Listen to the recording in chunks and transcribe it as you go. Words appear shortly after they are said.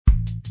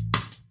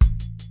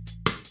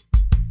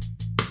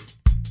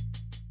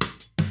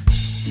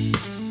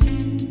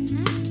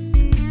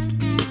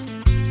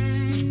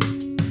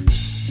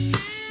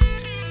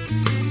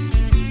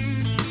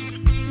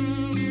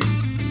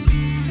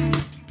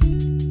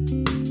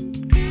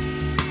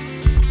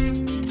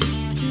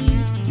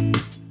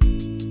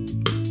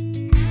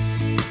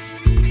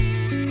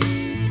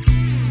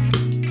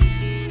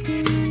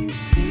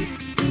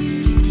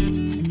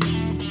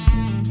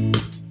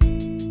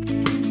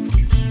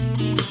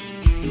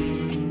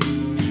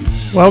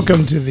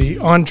Welcome to the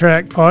On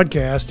Track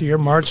podcast here,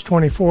 March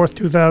 24th,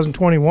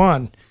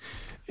 2021.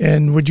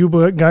 And would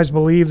you guys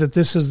believe that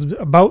this is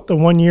about the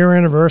 1 year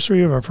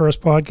anniversary of our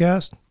first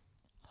podcast?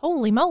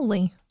 Holy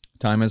moly.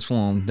 Time has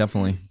flown,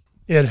 definitely.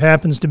 It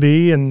happens to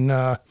be, and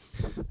I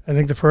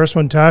think the first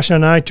one Tasha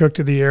and I took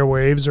to the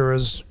airwaves, or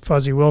as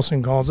Fuzzy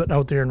Wilson calls it,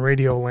 out there in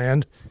Radio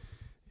Land.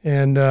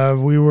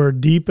 And we were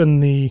deep in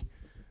the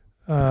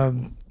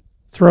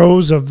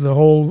throes of the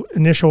whole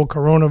initial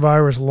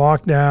coronavirus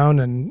lockdown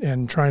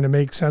and trying to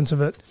make sense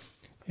of it,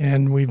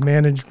 and we've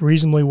managed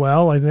reasonably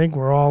well. I think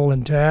we're all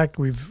intact.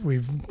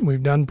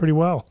 We've done pretty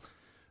well.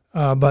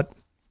 But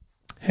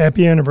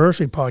happy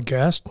anniversary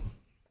podcast.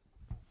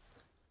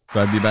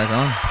 Glad to be back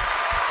on.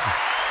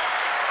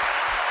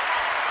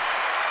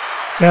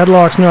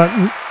 Tadlock's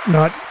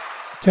not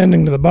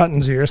tending to the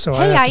buttons here, so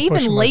I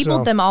even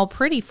labeled them all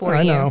pretty for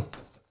you. I know.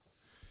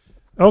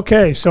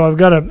 Okay, so I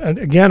got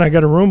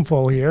a room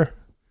full here.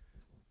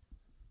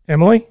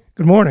 Emily,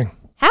 good morning.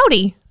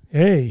 Howdy.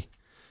 Hey.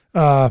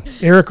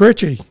 Eric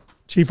Ritchie,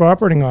 Chief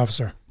Operating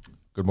Officer.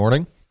 Good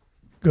morning.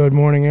 Good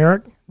morning,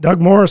 Eric. Doug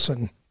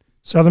Morrison,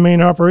 Southern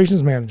Maine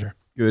Operations Manager.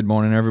 Good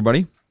morning,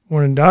 everybody.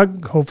 Morning,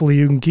 Doug. Hopefully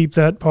you can keep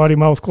that potty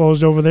mouth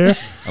closed over there.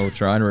 I will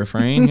try to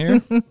refrain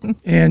here.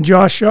 And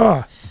Josh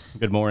Shaw.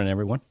 Good morning,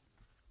 everyone.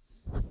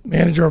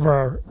 Manager of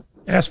our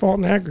asphalt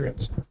and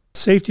aggregates.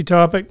 Safety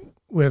topic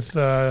with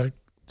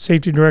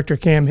Safety Director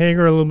Cam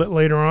Hager a little bit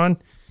later on.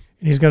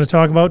 And he's going to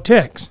talk about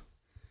ticks.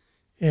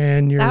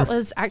 And that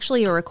was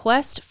actually a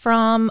request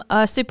from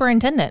a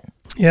superintendent.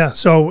 Yeah,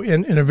 so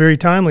in a very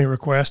timely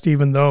request,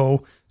 even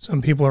though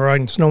some people are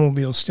riding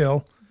snowmobiles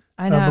still.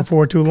 I know.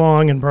 Before too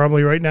long, and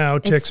probably right now,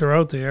 ticks are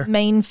out there.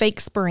 Maine fake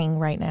spring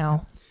right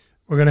now.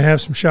 We're going to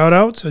have some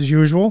shout-outs, as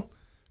usual.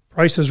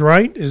 Price is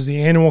Right is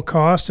the annual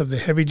cost of the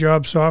Heavy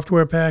Job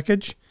software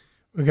package.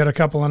 We've got a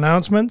couple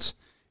announcements.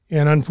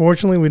 And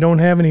unfortunately, we don't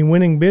have any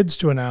winning bids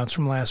to announce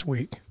from last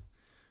week.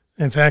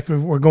 In fact,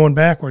 we're going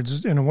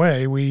backwards in a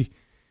way. We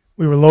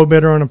were low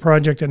bidder on a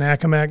project in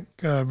Accomack,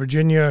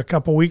 Virginia, a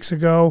couple weeks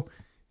ago,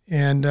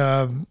 and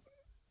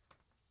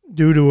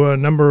due to a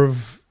number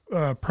of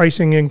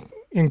pricing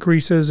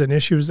increases and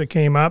issues that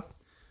came up,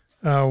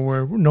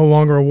 we're no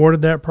longer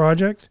awarded that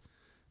project.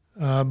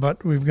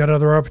 But we've got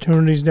other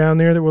opportunities down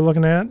there that we're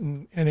looking at,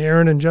 and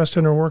Aaron and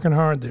Justin are working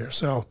hard there.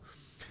 So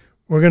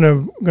we're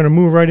gonna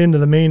move right into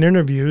the main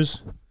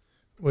interviews,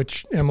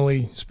 which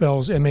Emily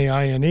spells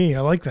M-A-I-N-E.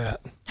 I like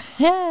that.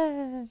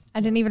 I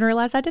didn't even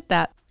realize I did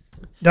that.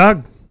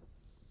 Doug.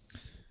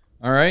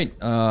 All right.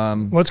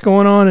 What's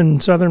going on in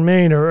Southern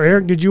Maine? Or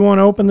Eric, did you want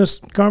to open this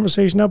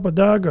conversation up with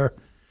Doug, or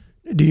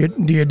do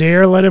you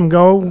dare let him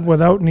go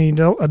without any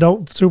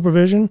adult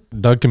supervision?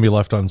 Doug can be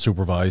left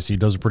unsupervised. He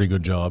does a pretty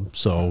good job.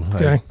 So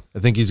okay. I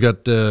think he's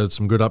got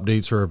some good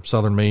updates for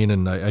Southern Maine.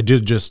 And I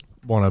did just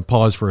want to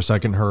pause for a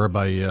second, Herb,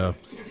 by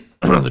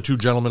the two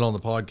gentlemen on the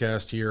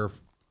podcast here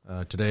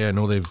today. I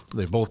know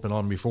they've both been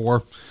on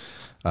before,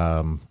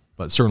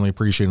 but certainly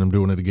appreciate them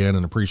doing it again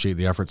and appreciate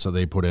the efforts that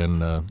they put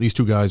in. These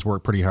two guys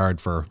work pretty hard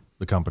for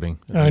the company.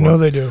 I know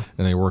they do.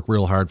 And they work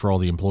real hard for all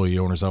the employee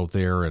owners out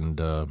there. And,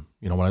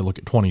 when I look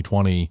at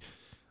 2020,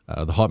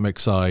 the hot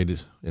mix side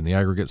and the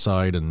aggregate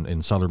side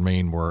in Southern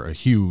Maine were a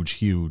huge,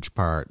 huge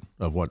part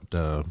of what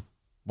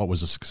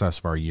was the success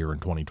of our year in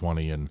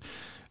 2020. And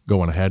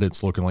going ahead,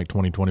 it's looking like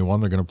 2021,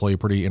 they're going to play a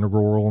pretty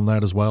integral role in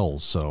that as well.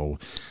 So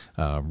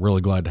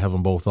really glad to have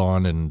them both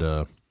on,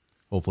 and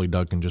hopefully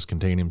Doug can just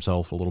contain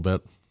himself a little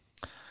bit.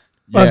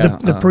 Yeah,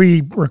 the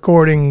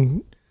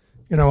pre-recording,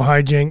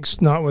 hijinks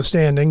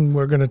notwithstanding,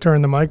 we're going to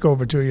turn the mic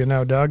over to you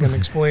now, Doug, and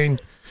explain.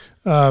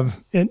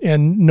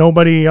 And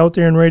nobody out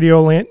there in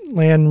Radio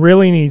Land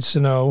really needs to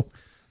know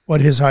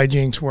what his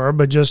hijinks were,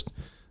 but just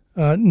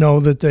know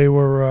that they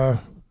were.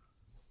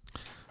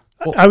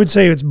 I would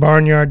say it's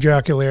barnyard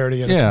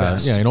jocularity at its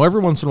best. Yeah.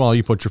 Every once in a while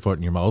you put your foot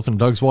in your mouth, and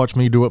Doug's watched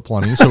me do it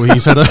plenty, so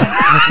he's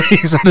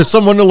had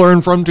someone to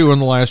learn from too in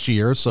the last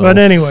year. So, but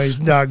anyways,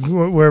 Doug,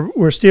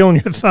 we're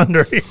stealing your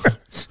thunder here.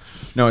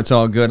 No, it's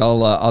all good.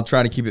 I'll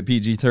try to keep it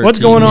PG-13. What's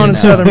going on in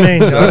Southern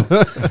Maine?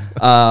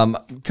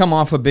 Come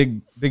off a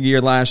big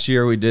year last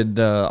year. We did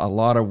a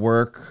lot of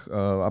work,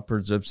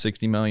 upwards of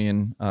 $60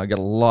 million. Got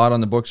a lot on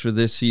the books for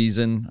this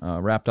season.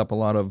 Wrapped up a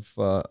lot of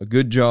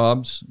good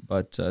jobs,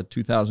 but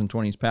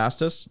 2020's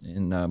passed us,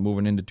 and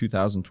moving into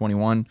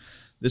 2021,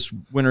 this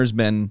winter's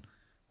been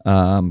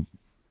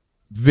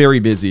very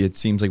busy. It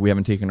seems like we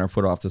haven't taken our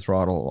foot off the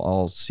throttle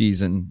all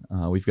season.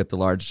 We've got the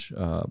large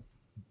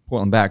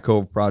Portland Back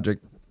Cove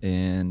project,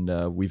 and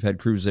we've had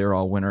crews there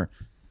all winter,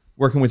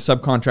 working with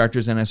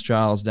subcontractors, NS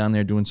Giles down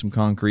there doing some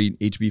concrete,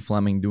 HB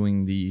Fleming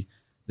doing the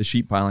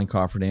sheet piling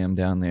cofferdam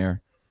down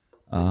there.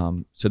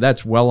 So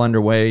that's well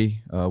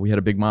underway. We had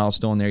a big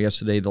milestone there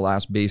yesterday. The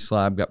last base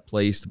slab got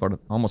placed, about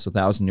almost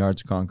 1,000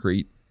 yards of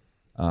concrete.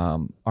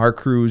 Our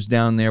crews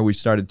down there, we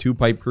started 2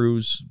 pipe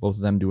crews, both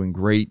of them doing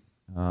great.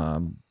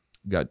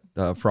 Got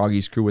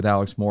Froggy's crew with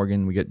Alex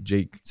Morgan. We got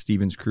Jake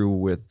Stevens' crew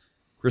with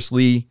Chris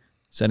Lee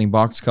setting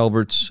box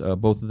culverts.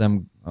 Both of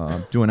them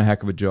doing a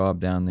heck of a job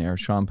down there.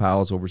 Sean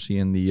Powell's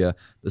overseeing the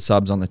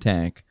subs on the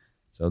tank.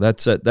 So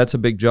that's a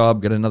big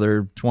job. Got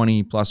another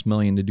 $20+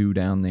 million to do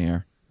down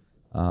there.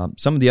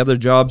 Some of the other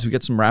jobs, we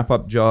get some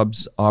wrap-up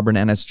jobs.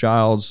 Auburn NS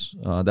Childs,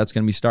 that's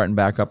going to be starting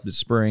back up this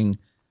spring.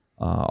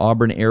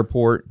 Auburn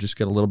Airport, just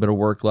got a little bit of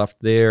work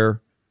left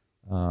there.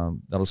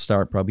 That'll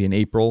start probably in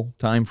April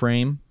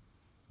timeframe.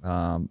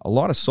 A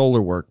lot of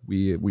solar work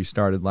we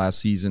started last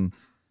season.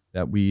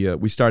 That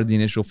we started the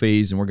initial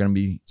phase, and we're going to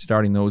be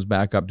starting those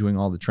back up, doing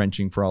all the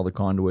trenching for all the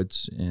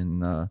conduits.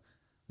 And I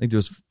think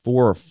there's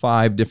 4 or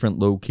 5 different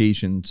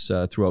locations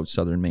throughout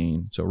southern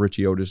Maine. So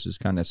Richie Otis is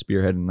kind of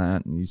spearheading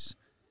that, and he's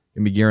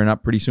going to be gearing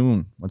up pretty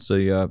soon once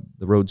the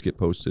roads get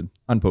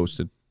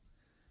unposted.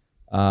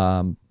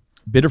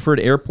 Biddeford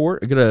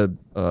Airport, I got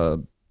a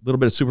little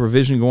bit of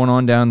supervision going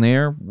on down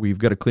there. We've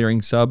got a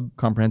clearing sub,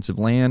 comprehensive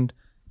land,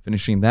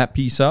 finishing that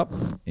piece up,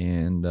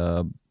 and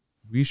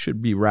we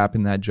should be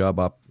wrapping that job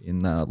up in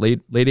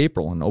late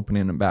April and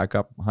opening it back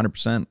up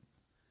 100%.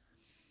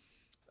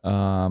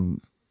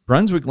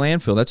 Brunswick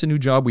Landfill, that's a new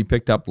job we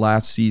picked up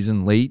last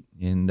season late,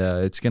 and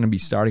it's going to be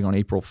starting on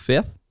April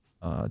 5th.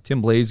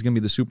 Tim Blaze is going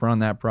to be the super on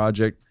that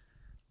project.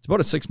 It's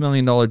about a $6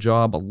 million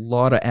job, a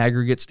lot of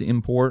aggregates to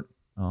import,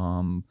 a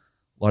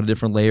lot of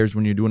different layers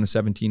when you're doing a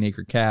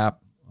 17-acre cap,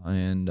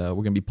 and we're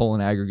going to be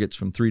pulling aggregates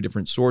from 3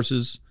 different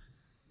sources.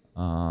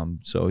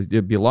 So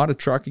there'll be a lot of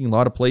trucking, a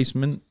lot of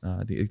placement.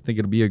 I think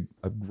it'll be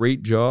a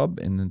great job,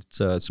 and it's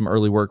some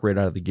early work right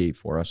out of the gate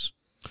for us.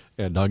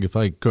 Yeah, Doug, if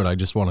I could, I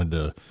just wanted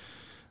to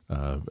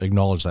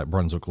acknowledge that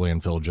Brunswick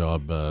landfill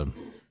job.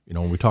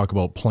 When we talk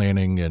about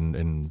planning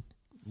and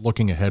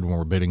looking ahead when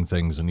we're bidding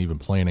things and even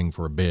planning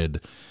for a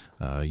bid,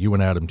 you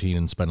and Adam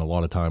Teenan spent a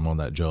lot of time on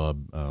that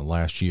job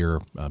last year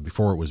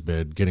before it was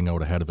bid, getting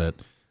out ahead of it.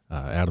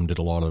 Adam did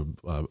a lot of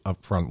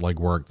upfront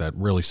legwork that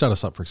really set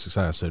us up for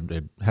success.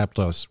 It helped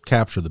us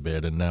capture the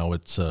bid, and now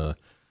it's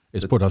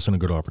put us in a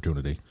good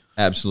opportunity.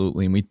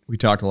 Absolutely. And we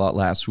talked a lot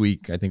last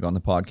week, I think, on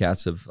the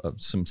podcast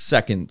of some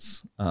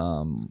seconds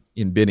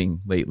in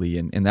bidding lately,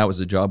 and that was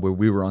a job where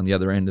we were on the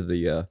other end of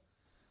the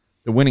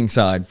winning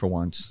side for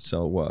once.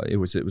 So it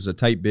was a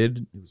tight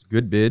bid. It was a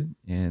good bid,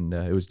 and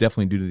it was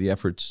definitely due to the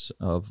efforts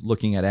of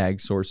looking at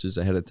ag sources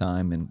ahead of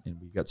time, and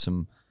we got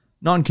some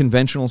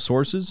non-conventional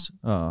sources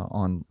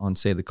on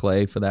say the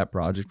clay for that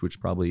project, which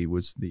probably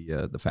was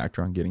the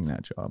factor on getting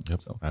that job.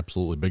 Yep, so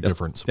absolutely, big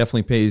difference.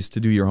 Definitely pays to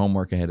do your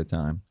homework ahead of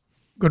time.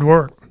 Good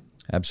work.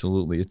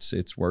 Absolutely,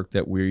 it's work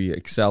that we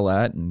excel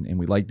at, and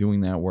we like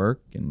doing that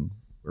work, and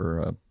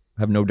we're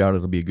have no doubt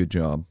it'll be a good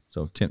job.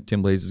 So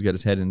Tim Blaze has got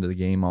his head into the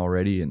game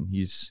already, and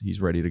he's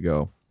ready to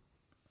go.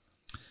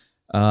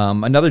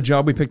 Another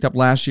job we picked up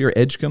last year,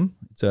 Edgecombe.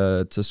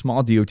 It's a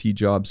small DOT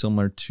job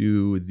similar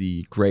to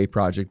the Gray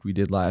project we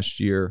did last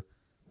year.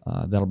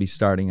 That'll be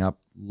starting up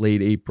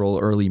late April,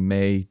 early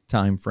May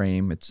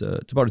timeframe. It's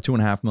about a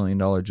 $2.5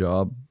 million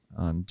job.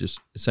 Just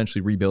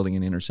essentially rebuilding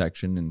an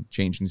intersection and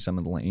changing some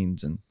of the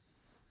lanes. And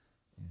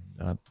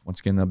once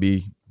again, that'll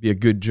be a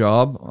good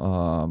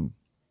job.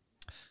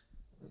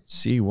 Let's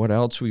see what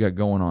else we got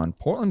going on.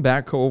 Portland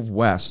Back Cove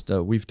West.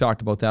 We've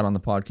talked about that on the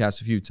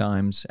podcast a few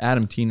times.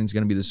 Adam Teenan's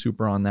going to be the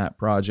super on that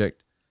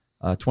project.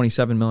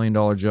 $27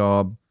 million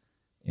job,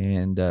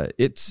 and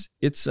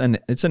it's an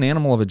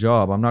animal of a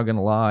job. I'm not going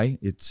to lie.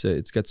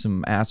 It's got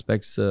some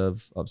aspects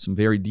of some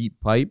very deep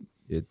pipe.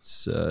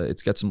 It's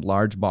got some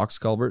large box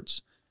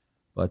culverts,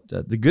 but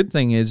the good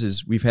thing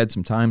is we've had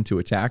some time to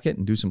attack it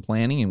and do some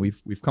planning, and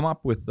we've come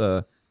up with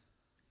a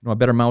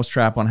better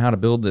mousetrap on how to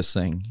build this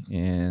thing,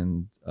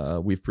 and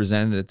we've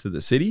presented it to the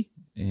city,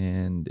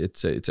 and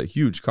it's a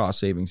huge cost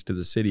savings to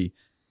the city,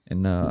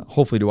 and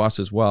hopefully to us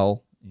as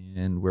well.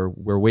 And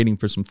we're waiting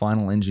for some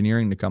final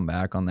engineering to come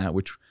back on that,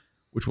 which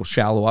will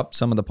shallow up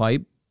some of the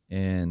pipe,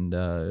 and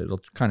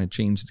it'll kind of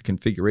change the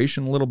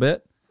configuration a little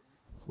bit,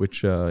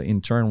 which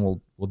in turn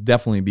will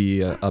definitely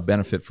be a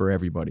benefit for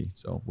everybody.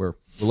 So we're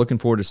looking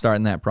forward to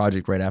starting that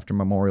project right after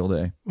Memorial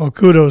Day. Well,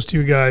 kudos to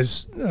you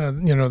guys,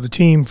 the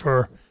team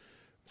for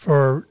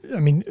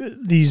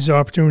these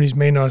opportunities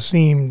may not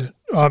seem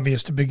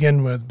obvious to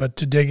begin with, but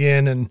to dig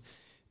in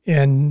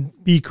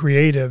and be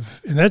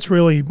creative, and that's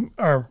really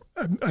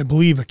I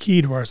believe a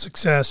key to our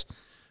success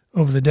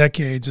over the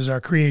decades is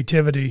our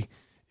creativity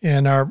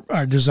and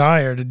our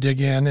desire to dig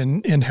in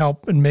and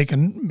help and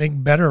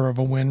make better of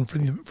a win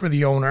for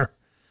the owner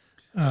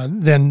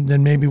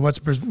than maybe what's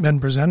been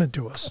presented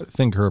to us. I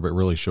think, Herb, it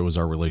really shows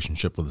our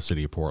relationship with the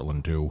city of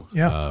Portland too.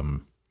 Yeah.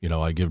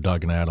 I give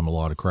Doug and Adam a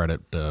lot of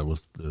credit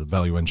with the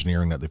value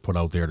engineering that they put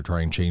out there to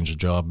try and change the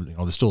job.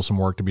 There's still some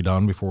work to be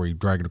done before we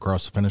drag it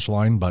across the finish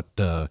line, but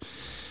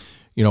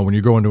when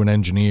you go into an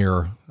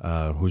engineer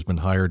who's been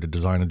hired to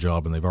design a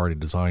job and they've already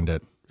designed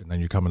it, and then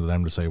you come into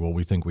them to say, well,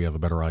 we think we have a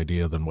better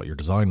idea than what your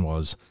design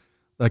was,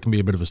 that can be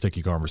a bit of a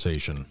sticky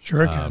conversation.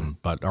 Sure it can.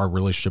 But our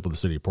relationship with the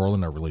city of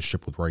Portland, our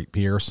relationship with Wright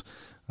Pierce,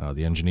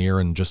 the engineer,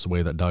 and just the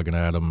way that Doug and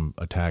Adam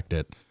attacked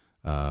it,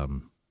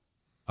 I'm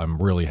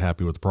really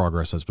happy with the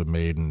progress that's been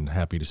made, and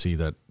happy to see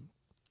that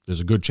there's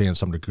a good chance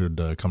something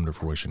could come to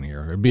fruition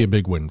here. It'd be a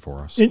big win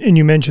for us. And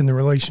you mentioned the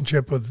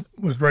relationship with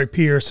Wright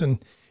Pierce, and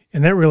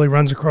that really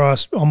runs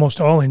across almost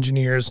all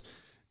engineers,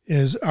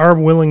 is our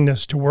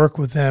willingness to work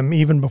with them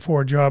even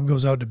before a job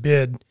goes out to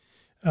bid.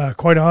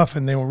 Quite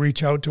often they will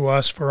reach out to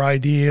us for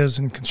ideas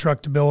and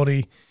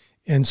constructability,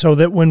 and so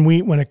that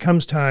when it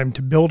comes time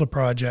to build a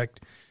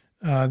project,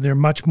 they're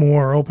much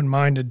more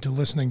open-minded to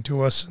listening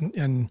to us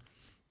and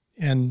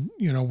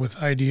with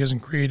ideas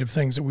and creative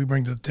things that we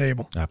bring to the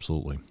table.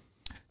 Absolutely.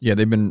 Yeah,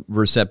 they've been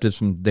receptive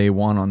from day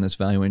one on this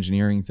value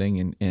engineering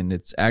thing, and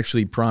it's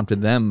actually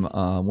prompted them,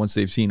 once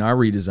they've seen our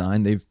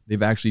redesign,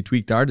 they've actually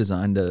tweaked our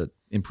design to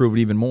improve it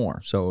even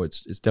more. So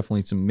it's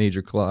definitely some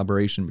major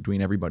collaboration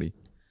between everybody.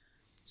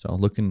 So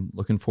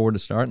looking forward to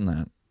starting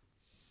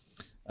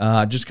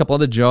that. Just a couple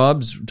other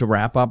jobs to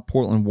wrap up.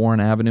 Portland Warren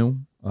Avenue,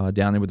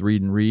 down there with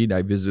Reed and Reed.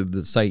 I visited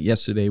the site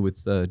yesterday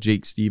with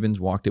Jake Stevens,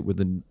 walked it with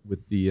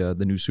the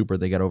new super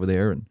they got over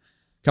there, and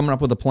coming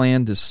up with a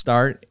plan to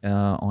start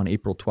on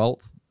April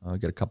 12th.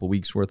 Got a couple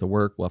weeks worth of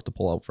work. We'll have to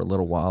pull out for a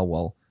little while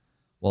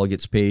while it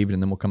gets paved,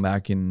 and then we'll come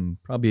back in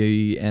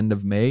probably end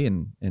of May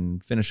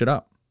and finish it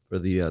up for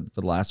the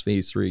last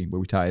phase 3, where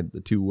we tied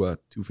the two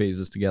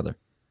phases together.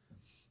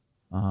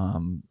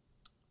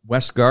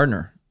 West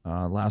Gardner,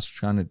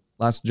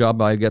 last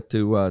job I get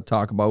to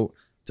talk about.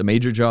 It's a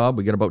major job.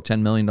 We got about $10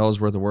 million worth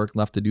of work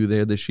left to do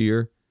there this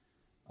year.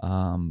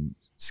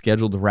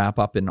 Scheduled to wrap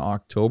up in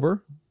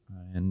October,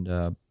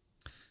 and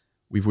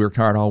we've worked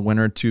hard all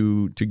winter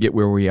to get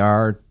where we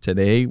are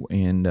today,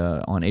 and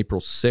on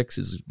April 6th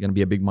is going to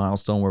be a big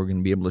milestone where we're going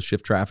to be able to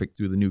shift traffic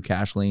through the new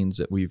cache lanes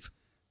that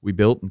we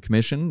built and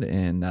commissioned,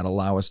 and that'll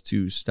allow us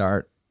to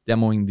start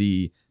demoing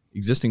the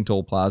existing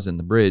toll plaza and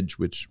the bridge,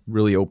 which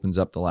really opens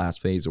up the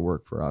last phase of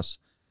work for us.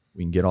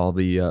 We can get all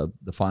the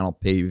final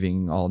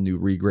paving, all new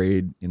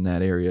regrade in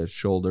that area,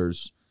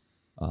 shoulders,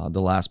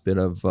 the last bit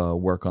of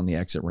work on the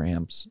exit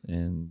ramps,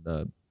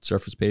 and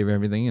surface pave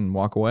everything and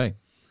walk away.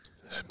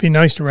 It'd be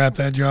nice to wrap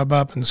that job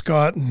up, and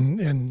Scott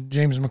and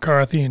James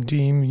McCarthy and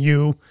team,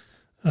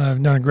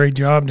 have done a great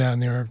job down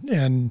there,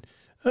 and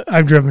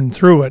I've driven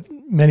through it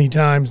many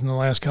times in the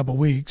last couple of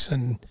weeks,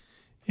 and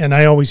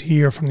I always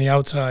hear from the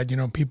outside,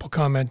 people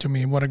comment to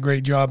me what a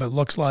great job it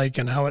looks like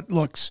and how it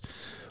looks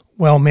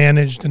well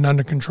managed and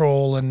under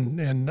control,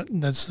 and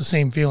that's the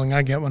same feeling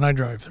I get when I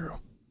drive through.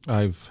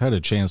 I've had a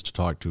chance to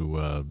talk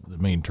to the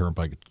Maine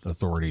Turnpike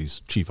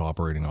Authority's chief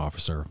operating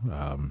officer,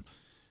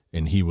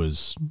 and he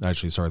was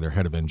actually, their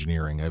head of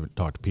engineering. I haven't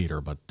talked to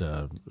Peter, but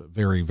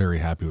very, very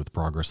happy with the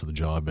progress of the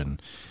job.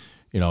 And,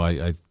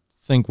 I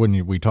think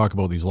when we talk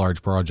about these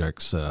large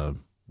projects,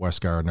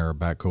 West Gardner,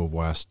 Back Cove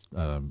West,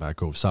 Back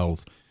Cove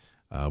South,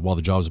 while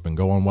the jobs have been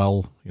going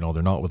well,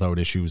 they're not without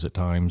issues at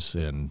times,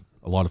 and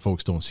a lot of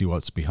folks don't see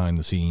what's behind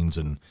the scenes,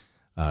 and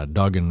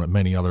Doug and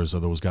many others are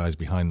those guys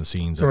behind the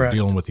scenes that Correct. are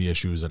dealing with the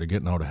issues, that are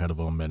getting out ahead of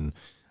them, and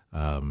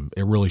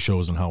it really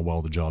shows in how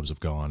well the jobs have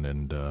gone.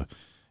 And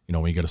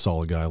when you get a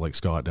solid guy like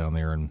Scott down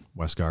there in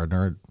West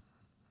Gardner, it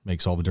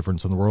makes all the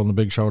difference in the world. And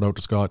a big shout out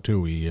to Scott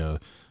too. He,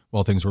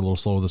 while things were a little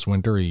slow this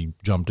winter, he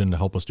jumped in to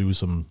help us do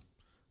some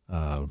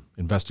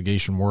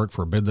investigation work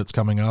for a bid that's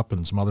coming up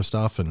and some other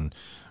stuff, and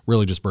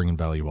really just bringing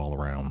value all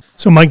around.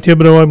 So Mike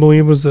Thibodeau, I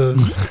believe, was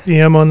the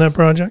PM on that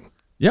project?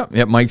 Yeah,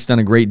 Mike's done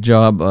a great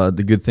job.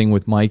 The good thing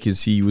with Mike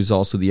is he was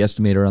also the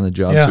estimator on the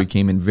job, so he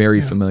came in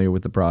very familiar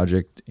with the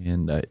project,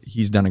 and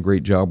he's done a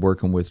great job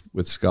working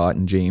with Scott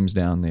and James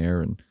down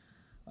there, and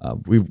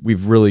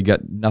we've really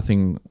got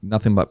nothing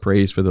but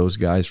praise for those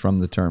guys from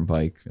the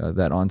Turnpike.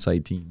 That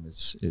on-site team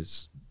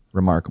is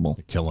remarkable.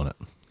 They're killing it.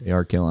 They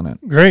are killing it.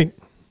 Great.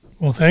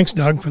 Well, thanks,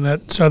 Doug, for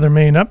that Southern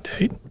Maine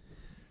update.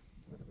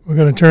 We're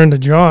going to turn to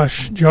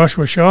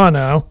Joshua Shaw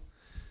now.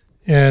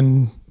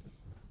 And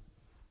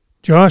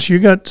Josh, you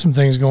got some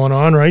things going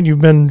on, right? You've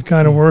been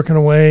kind of working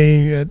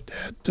away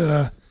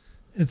at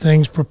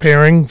things,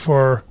 preparing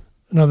for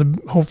another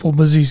hopeful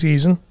busy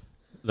season.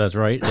 That's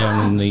right.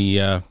 Down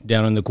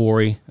in the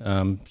quarry,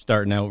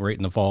 starting out right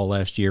in the fall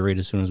last year. Right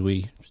as soon as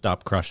we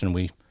stopped crushing,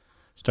 we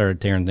started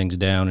tearing things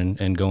down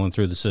and going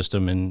through the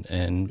system and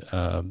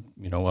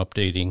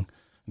updating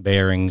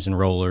bearings and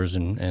rollers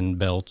and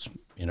belts,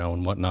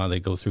 and whatnot. They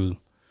go through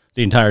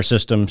the entire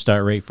system,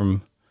 start right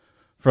from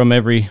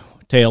every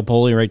tail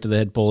pulley right to the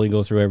head pulley,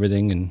 go through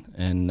everything,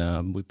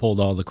 and we pulled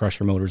all the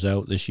crusher motors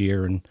out this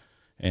year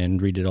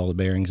and redid all the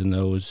bearings in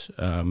those.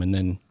 And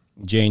then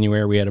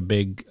January we had a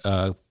big,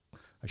 I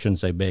shouldn't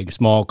say big,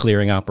 small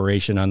clearing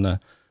operation on the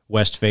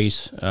west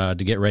face to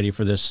get ready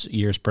for this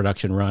year's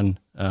production run.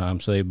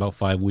 So about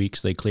 5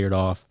 weeks they cleared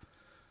off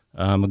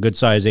a good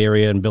size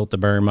area and built the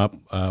berm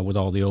up with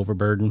all the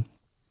overburden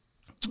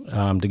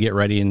to get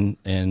ready,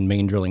 and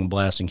main drilling and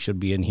blasting should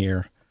be in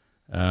here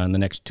in the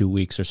next 2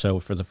 weeks or so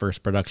for the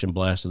first production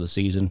blast of the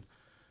season.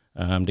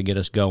 to get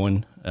us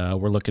going.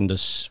 We're looking to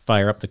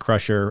fire up the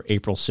crusher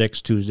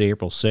Tuesday,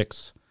 April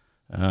 6th,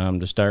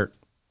 to start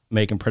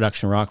making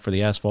production rock for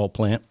the asphalt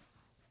plant,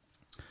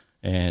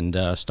 and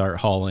start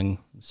hauling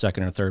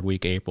second or third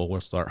week of April.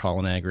 We'll start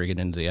hauling aggregate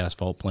into the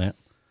asphalt plant.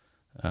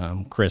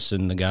 Chris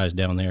and the guys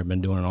down there have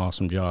been doing an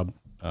awesome job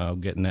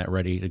getting that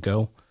ready to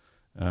go.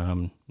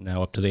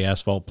 Now up to the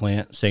asphalt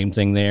plant, same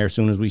thing there. As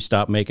soon as we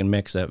stopped making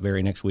mix, that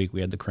very next week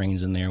we had the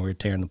cranes in there. We were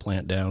tearing the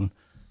plant down,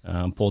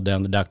 pulled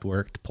down the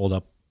ductwork, pulled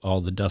up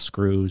all the dust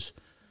screws,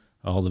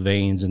 all the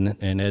vanes,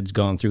 and Ed's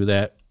gone through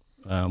that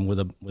with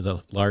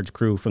a large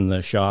crew from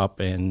the shop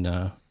and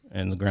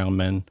the ground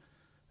men.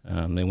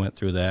 They went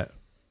through that,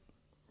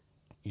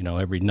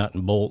 every nut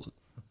and bolt.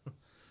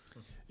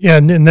 Yeah,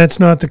 and that's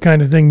not the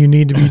kind of thing you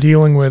need to be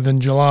dealing with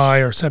in July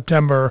or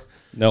September.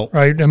 No.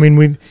 Right? I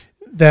mean,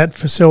 that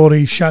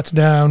facility shuts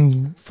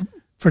down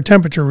for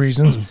temperature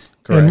reasons.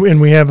 Correct. And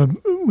we have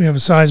a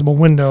sizable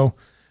window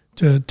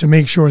to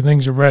make sure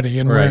things are ready,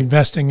 and we're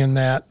investing in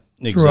that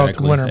throughout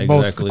the winter,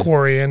 both the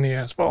quarry and the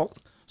asphalt.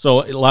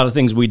 So a lot of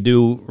things we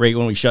do right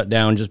when we shut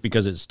down, just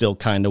because it's still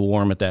kind of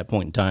warm at that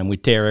point in time, we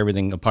tear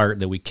everything apart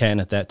that we can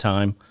at that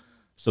time.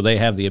 So they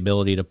have the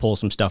ability to pull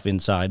some stuff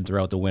inside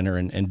throughout the winter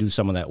and do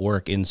some of that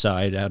work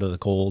inside out of the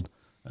cold,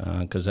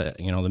 because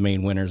the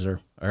main winters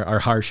are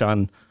harsh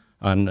on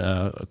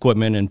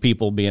equipment and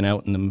people being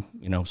out in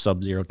the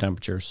sub-zero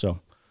temperatures. So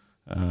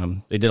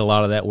they did a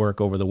lot of that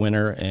work over the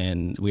winter,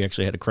 and we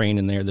actually had a crane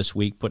in there this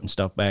week putting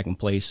stuff back in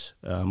place,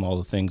 all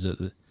the things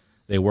that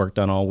they worked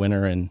on all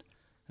winter. And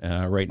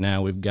right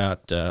now we've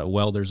got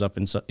welders up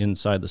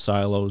inside the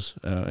silos,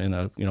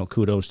 and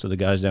kudos to the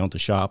guys down at the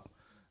shop.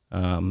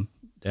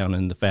 Down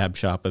in the fab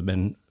shop have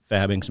been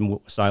fabbing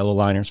some silo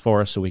liners for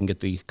us so we can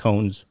get the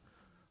cones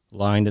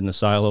lined in the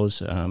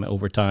silos.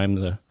 Over time,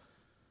 the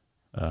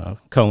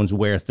cones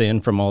wear thin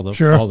from all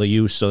the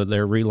use, so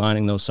they're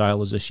relining those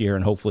silos this year,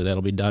 and hopefully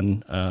that'll be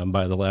done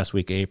by the last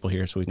week of April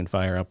here, so we can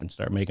fire up and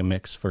start making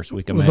mix first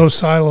week of May. Those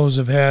silos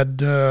have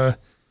had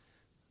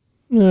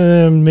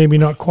maybe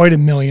not quite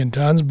 1 million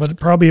tons, but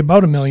probably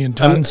about 1 million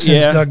tons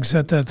since Doug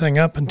set that thing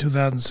up in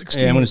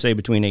 2016. Yeah, I'm going to say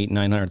between 800,000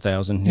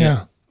 and 900,000.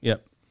 Yeah.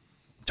 Yep.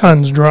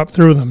 Tons drop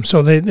through them, so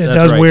it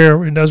does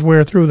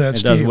wear through that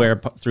steel. It does wear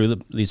through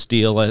the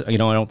steel. I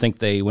don't think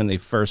when they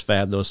first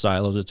fab those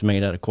silos, it's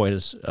made out of quite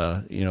as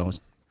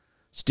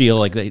steel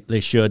like they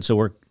should. So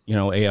we're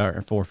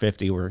AR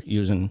 450 we're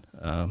using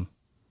to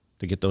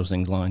get those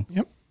things lined.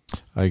 Yep.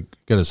 I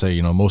got to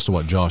say, most of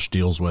what Josh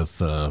deals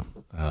with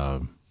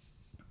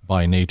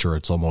by nature,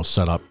 it's almost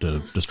set up to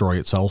destroy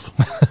itself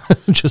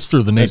just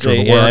through the nature of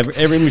the work.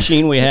 Every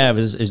machine we have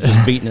is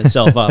just beating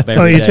itself up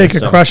every day. You take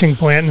a crushing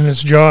plant, and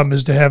its job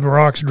is to have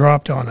rocks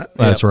dropped on it.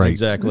 That's right.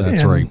 Exactly.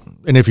 That's right.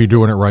 And if you're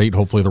doing it right,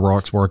 hopefully the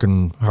rock's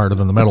working harder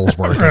than the metal's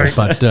working. Right.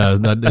 But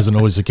that isn't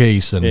always the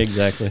case. And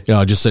exactly.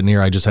 Just sitting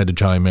here, I just had to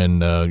chime in,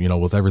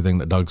 with everything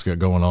that Doug's got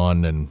going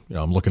on, and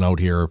I'm looking out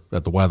here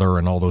at the weather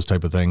and all those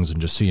type of things, and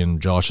just seeing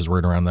Josh is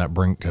right around that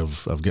brink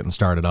of getting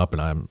started up,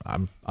 and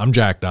I'm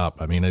jacked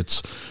up. I mean,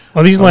 it's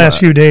these last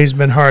few days have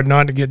been hard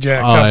not to get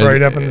jacked up,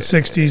 right up in the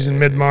 60s in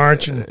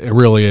mid-March. And it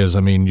really is.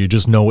 I mean, you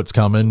just know it's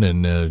coming,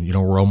 and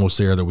we're almost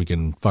there that we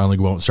can finally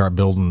go out and start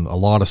building a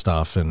lot of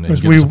stuff and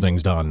get some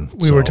things done.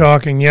 We were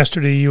talking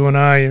yesterday, you and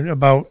I,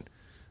 about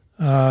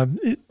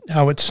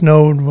how it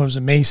snowed. Was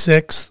it May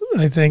 6th?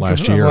 I think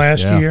last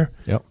year.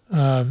 Yep.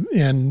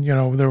 And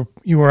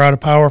you were out of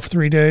power for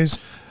 3 days.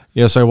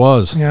 Yes, I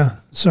was. Yeah.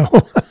 So.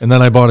 And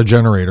then I bought a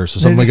generator,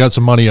 so somebody got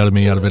some money out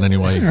of it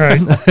anyway.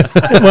 Right.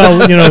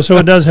 Well, so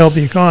it does help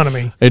the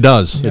economy. It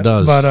does. It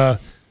does.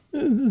 But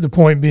the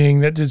point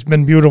being that it's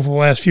been beautiful the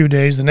last few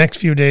days. The next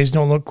few days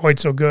don't look quite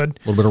so good.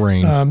 A little bit of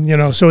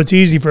rain. So it's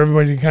easy for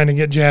everybody to kind of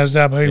get jazzed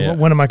up. Hey,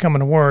 when am I coming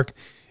to work?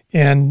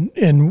 And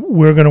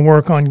we're going to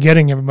work on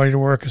getting everybody to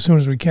work as soon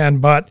as we can.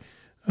 But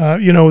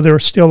there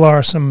still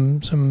are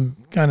some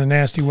kind of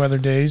nasty weather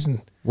days,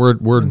 and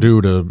we're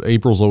due to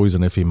April's always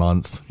an iffy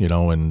month,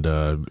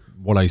 and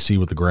what I see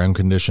with the ground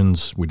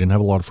conditions, we didn't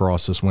have a lot of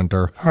frost this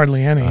winter.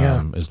 Hardly any.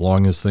 As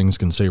long as things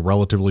can stay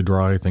relatively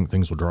dry, I think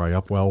things will dry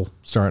up well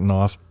starting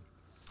off.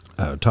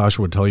 Tasha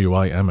would tell you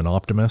I am an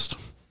optimist.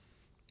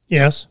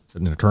 Yes.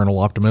 An eternal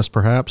optimist,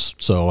 perhaps.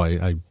 So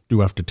I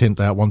do have to tint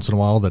that once in a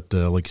while that,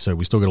 like you said,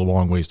 we still got a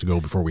long ways to go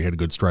before we hit a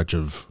good stretch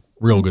of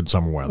real good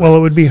summer weather. Well, it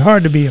would be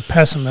hard to be a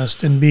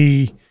pessimist and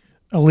be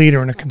a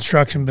leader in a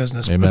construction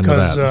business. Amen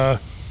because, to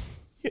that.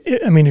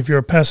 If you're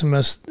a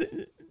pessimist,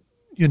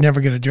 you'd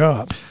never get a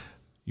job.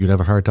 You'd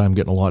have a hard time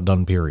getting a lot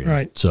done, period.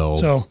 Right.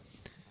 So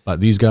but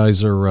these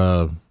guys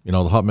are,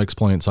 the hot mix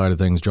plant side of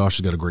things, Josh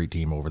has got a great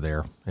team over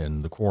there.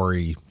 And the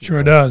quarry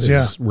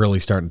is really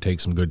starting to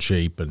take some good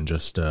shape, and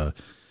just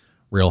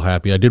real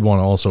happy. I did want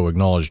to also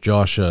acknowledge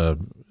Josh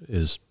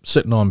is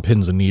sitting on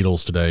pins and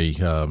needles today.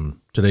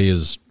 Today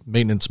is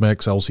maintenance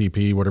mix,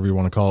 LCP, whatever you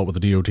want to call it, with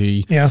the DOT.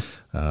 Yeah.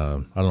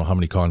 I don't know how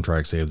many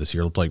contracts they have this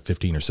year. It looked like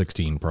 15 or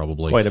 16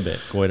 probably. Quite a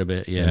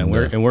bit. Yeah, and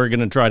we're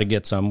going to try to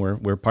get some. We're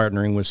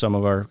partnering with some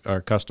of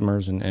our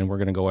customers, and we're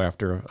going to go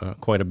after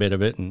quite a bit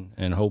of it,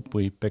 and hope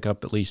we pick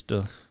up at least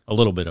a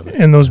little bit of it.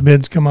 And those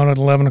bids come out at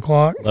 11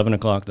 o'clock? 11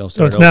 o'clock they'll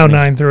So start. it's now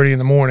opening. 9:30 in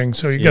the morning,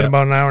 so you got Yeah.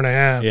 about an hour and a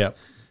half. Yeah,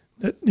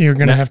 That you're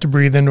going to have to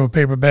breathe into a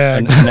paper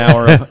bag. an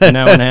hour and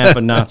a half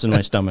of knots in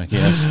my stomach.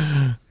 Yes.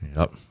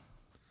 Yep.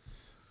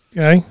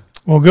 Okay.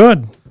 Well,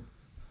 good.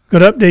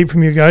 Good update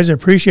from you guys. I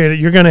appreciate it.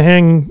 You're going to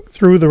hang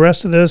through the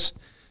rest of this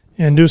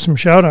and do some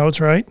shout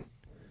outs, right?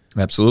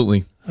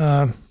 Absolutely.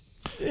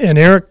 And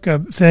Eric,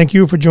 thank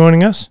you for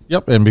joining us.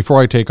 Yep. And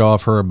before I take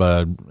off, Herb,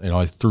 I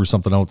threw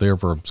something out there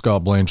for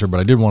Scott Blanchard, but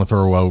I did want to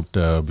throw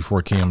out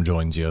before Cam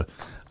joins you.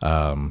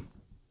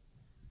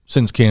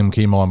 Since Cam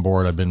came on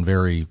board, I've been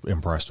very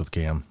impressed with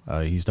Cam.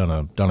 He's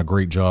done a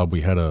great job.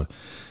 We had an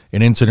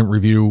incident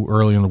review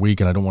early in the week,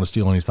 and I don't want to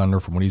steal any thunder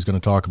from what he's going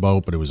to talk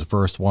about, but it was the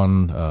first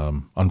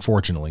one.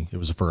 Unfortunately, it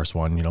was the first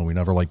one. We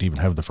never like to even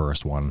have the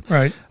first one.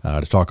 Right.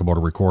 To talk about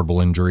a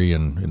recordable injury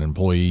and an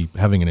employee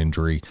having an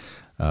injury.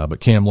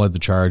 But Cam led the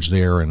charge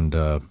there, and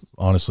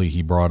honestly,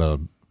 he brought a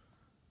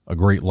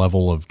great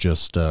level of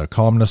just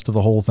calmness to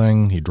the whole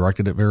thing. He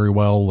directed it very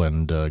well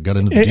and got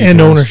into the details.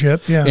 And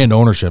ownership, yeah. And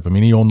ownership. I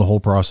mean, he owned the whole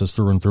process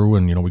through and through,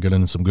 and, we got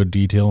into some good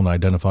detail and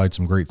identified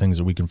some great things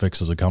that we can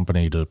fix as a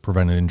company to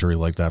prevent an injury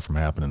like that from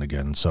happening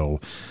again. So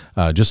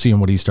just seeing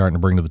what he's starting to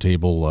bring to the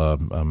table,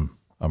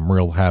 I'm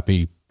real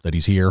happy that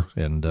he's here,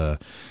 and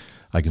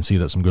I can see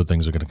that some good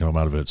things are going to come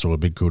out of it. So a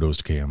big kudos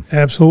to Cam.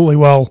 Absolutely.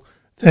 Well,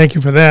 thank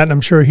you for that. And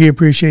I'm sure he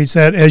appreciates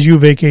that as you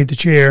vacate the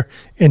chair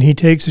and he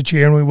takes the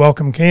chair, and we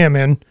welcome Cam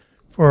in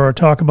for our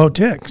talk about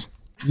ticks.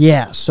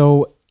 Yeah,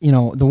 so,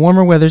 the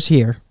warmer weather's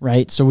here,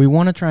 right? So we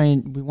want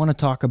to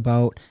talk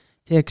about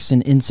ticks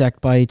and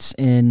insect bites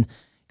and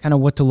kind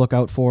of what to look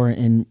out for,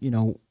 and,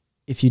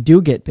 if you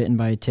do get bitten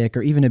by a tick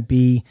or even a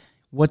bee,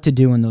 what to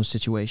do in those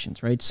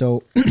situations, right?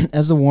 So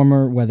as the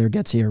warmer weather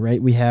gets here,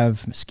 right, we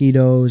have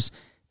mosquitoes,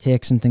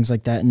 ticks, and things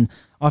like that, and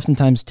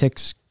oftentimes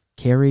ticks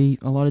carry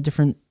a lot of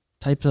different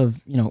types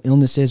of,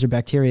 illnesses or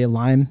bacteria.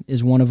 Lyme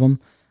is one of them.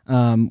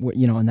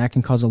 And that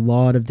can cause a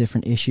lot of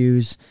different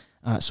issues.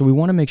 So we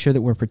want to make sure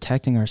that we're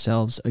protecting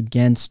ourselves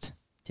against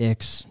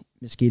ticks,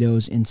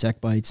 mosquitoes, insect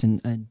bites,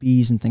 and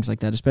bees and things like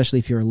that, especially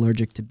if you're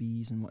allergic to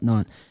bees and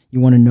whatnot. You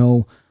want to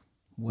know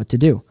what to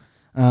do.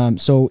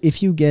 So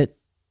if you get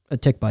a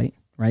tick bite,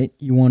 right,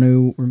 you want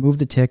to remove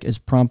the tick as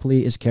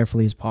promptly, as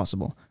carefully as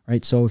possible,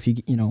 right? So if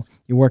you're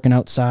working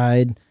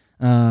outside,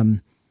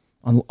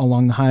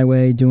 along the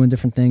highway, doing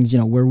different things,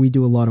 where we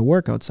do a lot of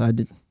work outside,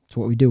 it's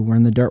what we do. We're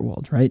in the dirt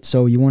world, right?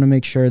 So you want to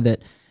make sure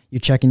that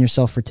you're checking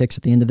yourself for ticks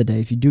at the end of the day.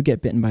 If you do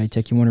get bitten by a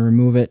tick, you want to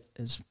remove it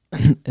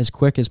as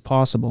quick as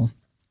possible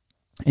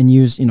and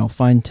use,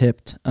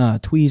 fine-tipped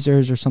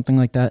tweezers or something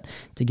like that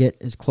to get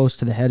as close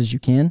to the head as you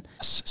can.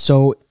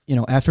 So,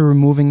 after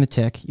removing the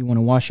tick, you want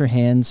to wash your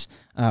hands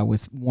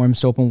with warm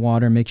soap and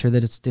water, make sure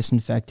that it's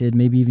disinfected,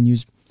 maybe even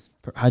use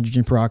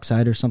hydrogen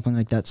peroxide or something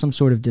like that, some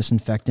sort of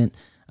disinfectant.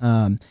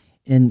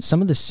 And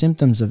some of the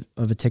symptoms of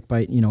a tick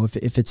bite,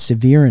 if it's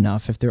severe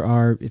enough, if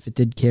it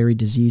did carry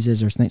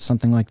diseases or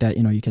something like that,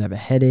 you could have a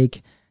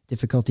headache,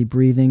 difficulty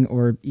breathing,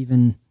 or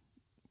even,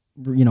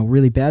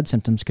 really bad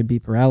symptoms could be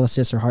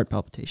paralysis or heart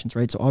palpitations,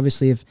 right? So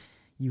obviously if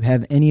you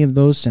have any of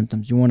those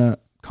symptoms, you want to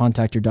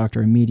contact your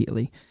doctor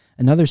immediately.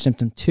 Another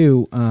symptom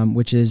too,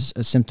 which is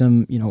a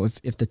symptom,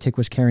 if the tick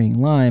was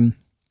carrying Lyme,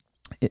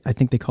 I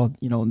think they call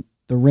it,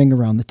 the ring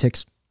around the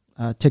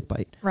tick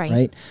bite,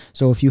 right?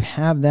 So if you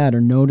have that or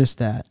notice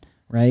that,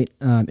 right,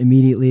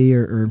 immediately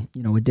or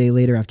a day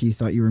later after you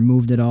thought you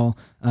removed it all,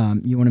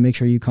 you want to make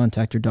sure you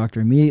contact your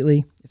doctor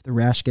immediately. If the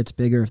rash gets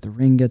bigger, if the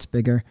ring gets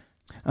bigger,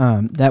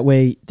 that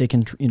way they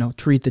can,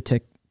 treat the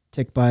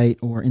tick bite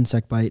or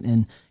insect bite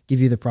and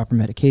give you the proper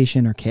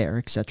medication or care,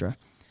 etc.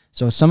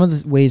 So some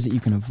of the ways that you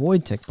can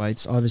avoid tick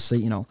bites,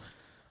 obviously,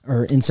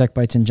 or insect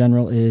bites in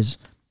general is,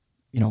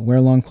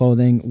 wear long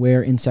clothing,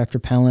 wear insect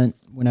repellent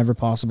whenever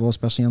possible,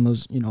 especially on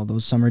those,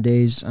 those summer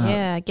days.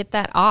 Get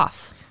that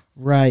off.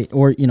 Right.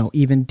 Or,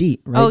 even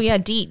DEET, right? Oh yeah,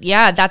 DEET.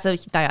 Yeah, that's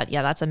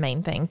a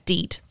main thing.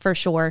 DEET for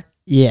sure.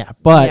 Yeah,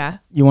 but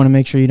you want to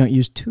make sure you don't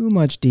use too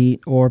much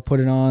DEET or put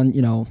it on,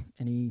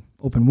 any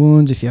open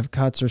wounds if you have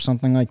cuts or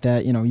something like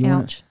that. You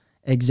want to,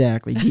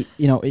 exactly. DEET,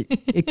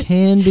 it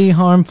can be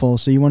harmful,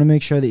 so you want to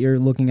make sure that you're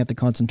looking at the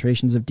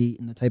concentrations of DEET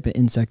and the type of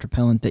insect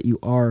repellent that you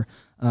are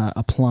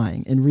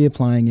applying and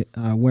reapplying it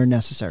where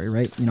necessary,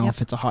 right?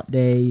 If it's a hot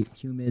day,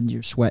 humid,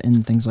 you're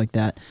sweating, things like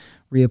that,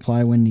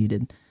 reapply when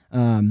needed.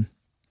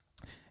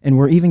 And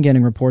we're even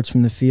getting reports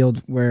from the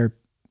field where,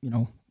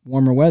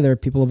 warmer weather,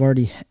 people have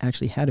already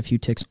actually had a few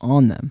ticks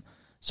on them.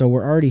 So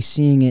we're already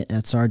seeing it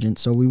at Sargent.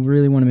 So we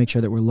really want to make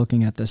sure that we're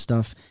looking at this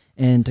stuff.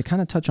 And to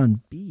kind of touch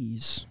on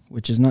bees,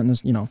 which is not,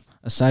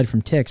 aside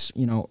from ticks,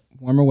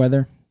 warmer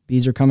weather,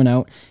 bees are coming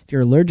out. If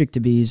you're allergic to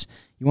bees,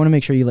 you want to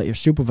make sure you let your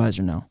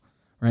supervisor know,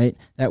 right?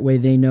 That way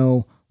they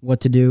know what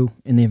to do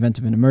in the event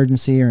of an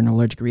emergency or an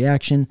allergic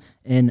reaction,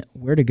 and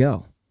where to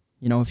go.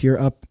 If you're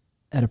up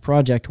at a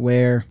project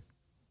where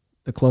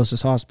the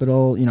closest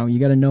hospital, you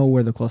got to know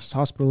where the closest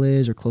hospital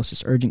is or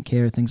closest urgent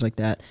care, things like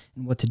that,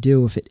 and what to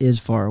do if it is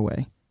far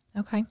away.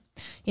 Okay.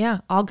 Yeah.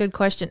 All good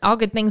question. All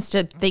good things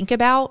to think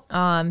about.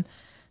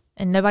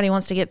 And nobody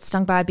wants to get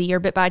stung by a bee or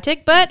bit by a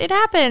tick, but it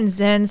happens.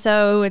 And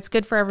so it's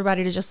good for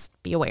everybody to just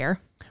be aware.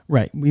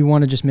 Right. We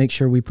want to just make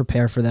sure we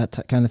prepare for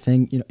that kind of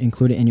thing.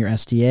 Include it in your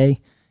STA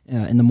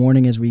in the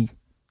morning as we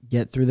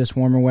get through this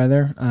warmer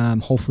weather.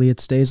 Hopefully it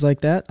stays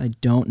like that. I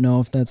don't know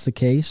if that's the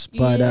case,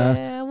 but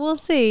we'll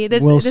see.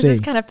 This is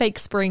kind of fake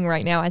spring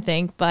right now, I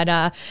think. But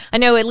I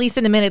know at least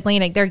in the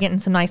Mid-Atlantic, they're getting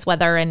some nice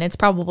weather, and it's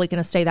probably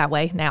going to stay that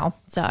way now.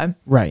 So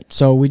right.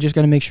 So we just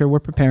got to make sure we're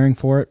preparing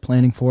for it,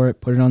 planning for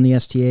it, put it on the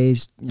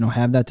STAs.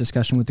 Have that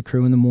discussion with the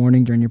crew in the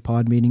morning during your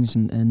pod meetings,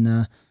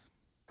 and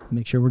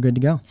make sure we're good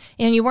to go.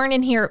 And you weren't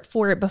in here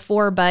for it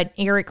before, but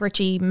Eric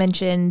Ritchie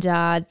mentioned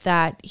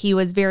that he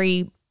was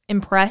very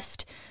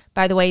impressed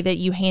by the way that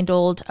you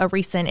handled a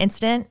recent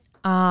incident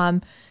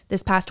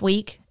this past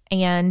week.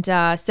 And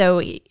so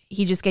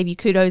he just gave you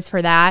kudos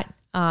for that.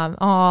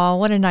 Oh,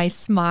 what a nice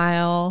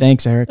smile.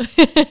 Thanks, Eric.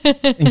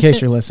 In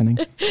case you're listening.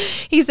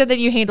 He said that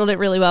you handled it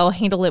really well,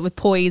 handled it with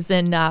poise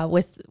and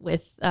with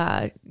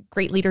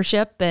great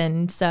leadership.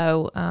 And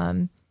so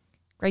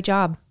great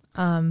job.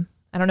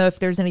 I don't know if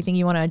there's anything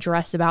you want to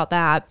address about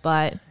that,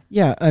 but.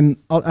 Yeah,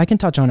 I can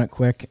touch on it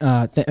quick.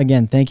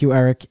 Again, thank you,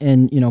 Eric.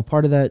 And,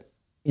 part of that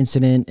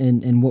incident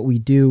and what we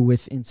do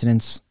with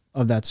incidents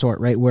of that sort,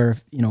 right? Where,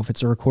 if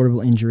it's a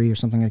recordable injury or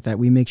something like that,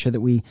 we make sure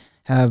that we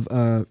have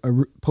a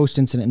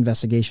post-incident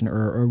investigation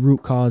or a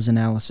root cause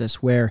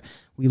analysis where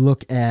we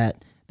look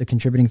at the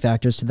contributing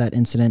factors to that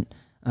incident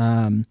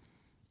and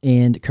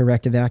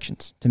corrective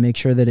actions to make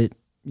sure that it,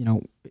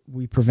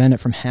 we prevent it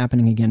from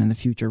happening again in the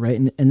future, right?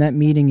 And that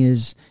meeting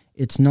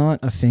it's not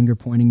a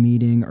finger-pointing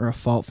meeting or a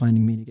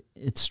fault-finding meeting.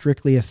 It's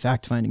strictly a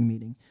fact-finding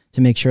meeting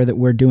to make sure that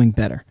we're doing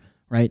better,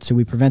 right? So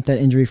we prevent that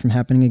injury from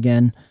happening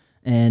again,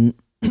 and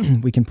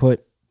we can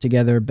put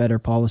together better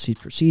policy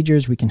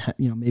procedures. We can,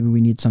 maybe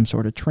we need some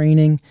sort of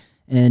training,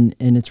 and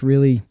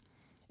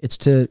it's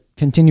to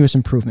continuous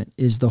improvement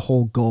is the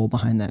whole goal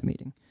behind that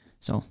meeting.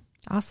 So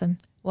awesome.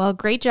 Well,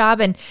 great job,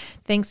 and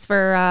thanks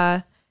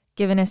for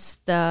giving us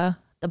the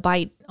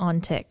bite on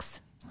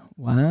ticks.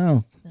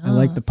 Wow, I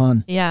like the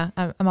pun. Yeah,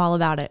 I'm all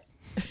about it.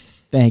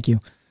 Thank you.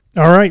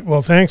 All right.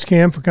 Well, thanks,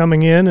 Cam, for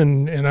coming in,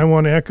 and I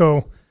want to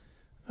echo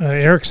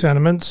Eric's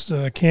sentiments.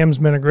 Cam's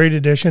been a great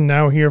addition,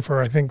 now here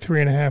for, I think,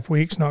 3.5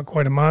 weeks, not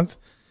quite a month.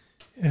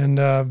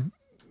 And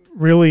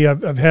really,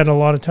 I've had a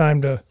lot of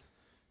time to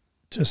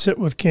sit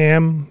with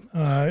Cam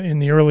in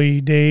the early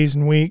days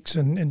and weeks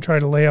and try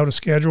to lay out a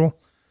schedule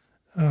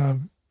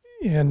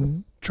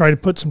and try to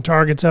put some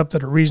targets up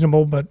that are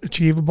reasonable but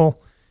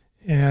achievable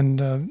and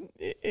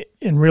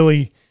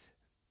really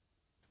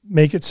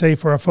make it safe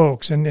for our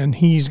folks. And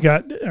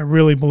I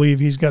really believe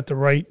he's got the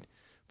right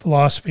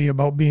philosophy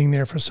about being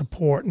there for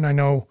support, and I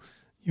know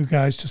you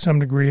guys to some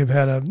degree have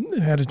had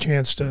a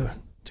chance to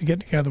get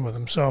together with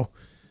him. So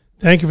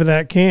thank you for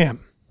that,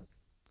 Cam.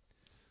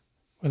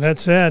 With that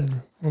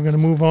said, we're going to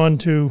move on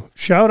to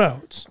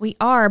shout-outs. We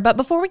are, but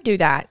before we do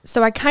that,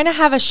 so I kind of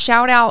have a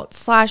shout-out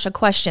 / a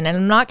question, and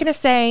I'm not going to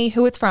say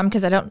who it's from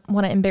because I don't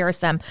want to embarrass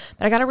them,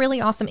 but I got a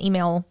really awesome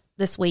email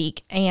this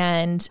week,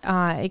 and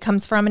it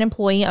comes from an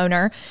employee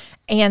owner,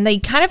 and they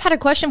kind of had a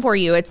question for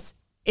you.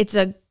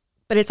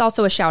 But it's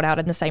also a shout out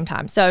at the same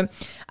time. So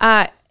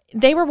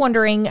they were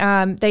wondering,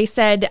 they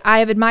said, I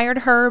have admired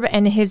Herb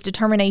and his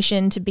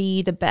determination to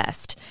be the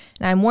best.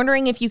 And I'm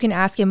wondering if you can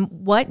ask him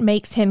what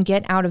makes him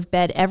get out of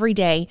bed every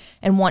day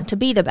and want to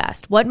be the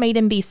best. What made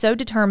him be so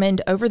determined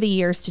over the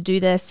years to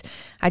do this?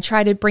 I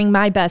try to bring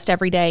my best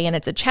every day, and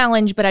it's a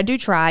challenge, but I do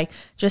try.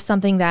 Just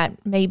something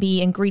that may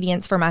be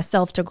ingredients for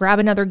myself to grab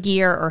another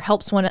gear or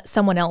help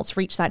someone else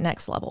reach that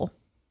next level.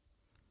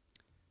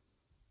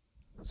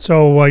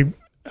 So I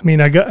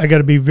got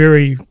to be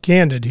very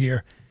candid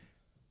here.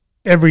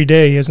 Every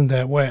day isn't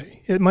that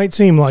way. It might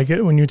seem like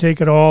it when you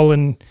take it all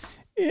in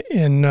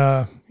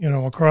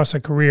across a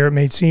career. It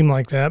may seem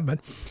like that, but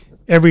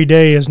every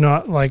day is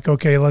not like,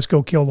 okay, let's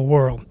go kill the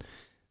world.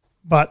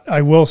 But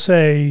I will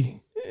say,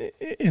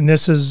 and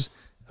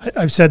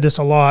I've said this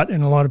a lot,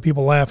 and a lot of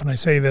people laugh when I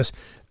say this,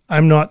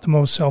 I'm not the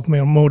most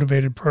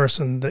self-motivated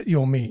person that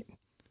you'll meet,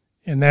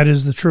 and that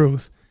is the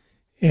truth.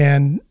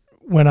 And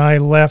when I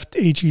left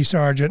HE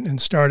Sergeant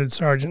and started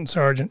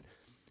Sergeant,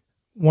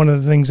 one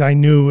of the things I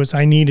knew is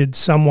I needed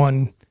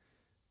someone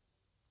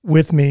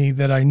with me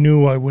that I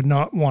knew I would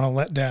not want to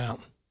let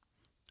down,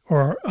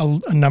 or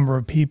a number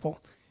of people.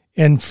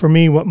 And for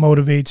me, what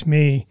motivates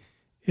me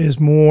is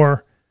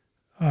more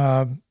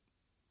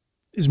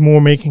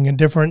making a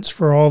difference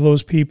for all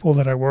those people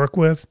that I work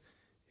with.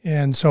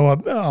 And so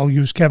I'll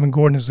use Kevin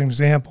Gordon as an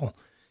example.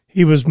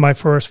 He was my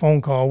first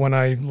phone call when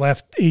I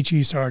left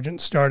HE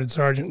Sergeant, started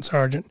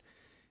Sergeant.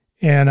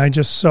 And I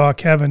just saw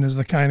Kevin as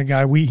the kind of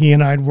guy, he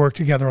and I had worked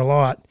together a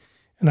lot,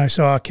 and I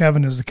saw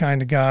Kevin as the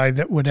kind of guy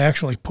that would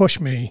actually push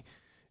me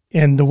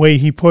And the way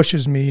he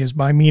pushes me is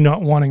by me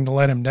not wanting to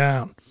let him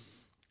down.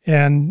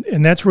 And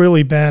that's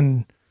really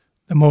been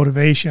the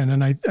motivation.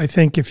 And I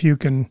think if you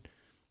can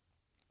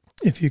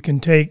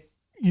take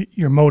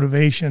your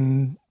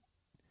motivation,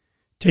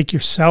 take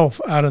yourself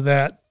out of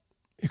that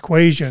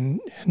equation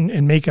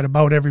and make it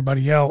about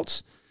everybody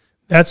else,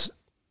 I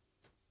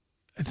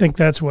think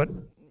that's what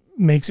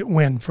makes it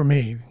win for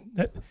me.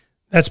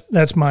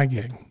 That's my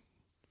gig.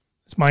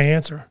 It's my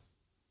answer.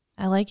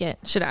 I like it.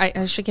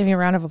 I should give you a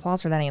round of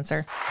applause for that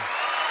answer.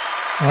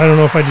 I don't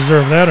know if I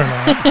deserve that or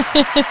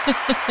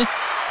not.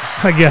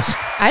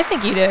 I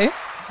think you do.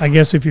 I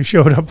guess if you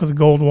showed up with a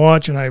gold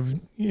watch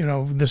and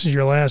this is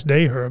your last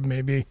day, Herb,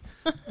 maybe.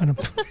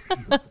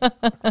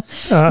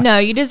 No,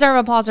 you deserve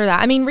applause for that.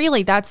 I mean,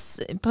 really, that's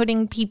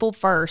putting people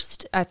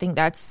first. I think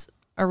that's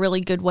a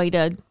really good way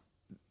to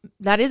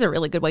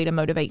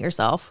motivate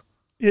yourself.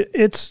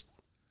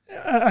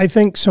 I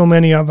think so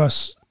many of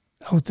us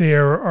out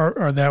there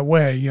are that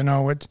way.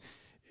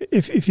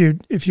 If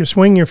you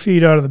swing your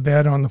feet out of the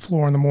bed on the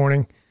floor in the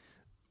morning,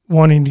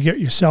 wanting to get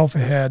yourself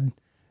ahead,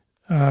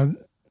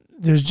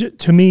 there's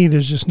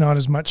just not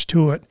as much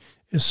to it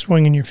as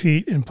swinging your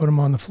feet and put them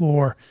on the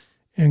floor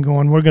and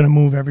going, we're going to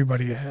move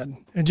everybody ahead.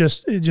 It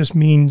just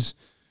means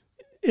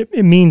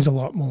it means a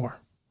lot more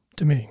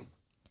to me.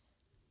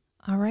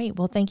 All right.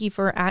 Well, thank you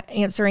for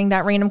answering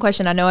that random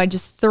question. I know I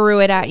just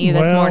threw it at you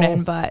this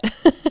morning, but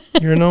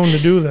you're known to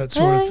do that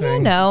sort of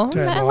thing. No,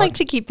 I like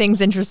to keep things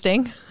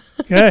interesting.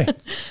 Okay.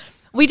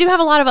 We do have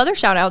a lot of other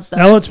shout outs, though.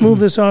 Now let's move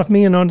this off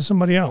me and on to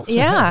somebody else.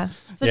 Yeah.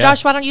 So,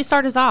 Josh, why don't you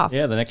start us off?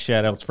 Yeah, the next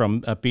shout out's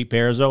from Pete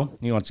Perzo.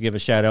 He wants to give a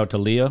shout out to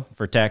Leah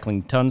for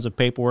tackling tons of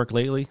paperwork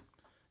lately.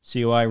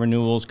 COI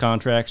renewals,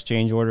 contracts,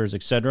 change orders,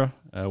 etc.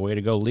 Way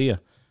to go, Leah.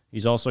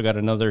 He's also got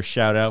another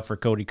shout out for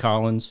Cody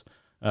Collins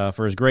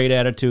for his great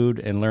attitude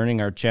and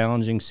learning our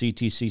challenging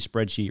CTC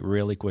spreadsheet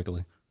really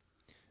quickly.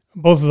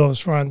 Both of those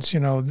fronts,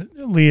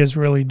 Leah's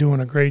really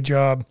doing a great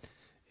job.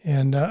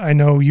 And I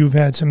know you've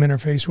had some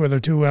interface with her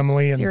too,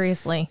 Emily. And,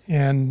 seriously.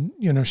 And,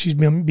 she's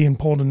been being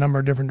pulled a number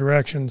of different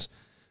directions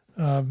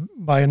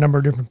by a number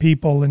of different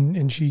people,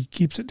 and she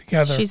keeps it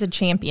together. She's a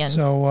champion.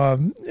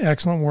 So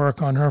excellent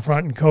work on her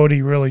front. And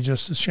Cody really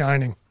just is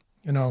shining,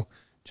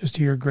 just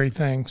hear great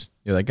things.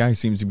 Yeah, that guy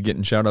seems to be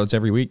getting shout-outs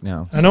every week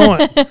now. I know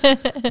it.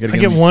 I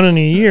get one in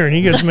a year, and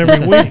he gets them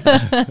every week.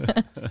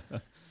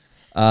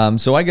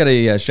 So I got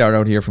a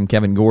shout-out here from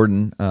Kevin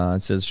Gordon.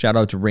 It says,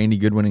 shout-out to Randy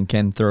Goodwin and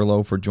Ken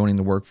Thurlow for joining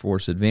the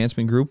Workforce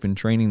Advancement Group and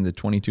training the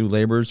 22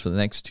 laborers for the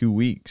next 2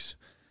 weeks.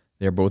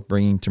 They're both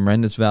bringing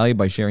tremendous value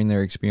by sharing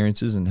their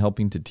experiences and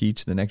helping to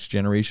teach the next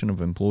generation of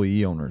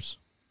employee owners.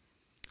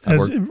 I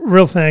was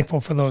real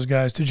thankful for those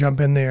guys to jump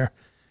in there.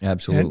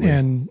 Absolutely.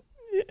 And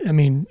I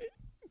mean,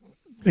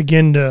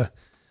 begin to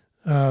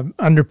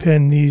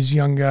underpin these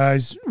young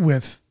guys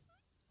with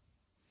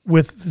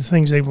the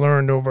things they've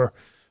learned over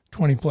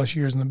 20 plus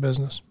years in the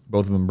business.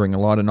 Both of them bring a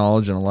lot of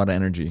knowledge and a lot of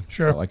energy.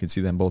 Sure. So I could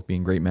see them both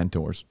being great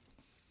mentors.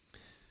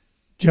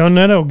 John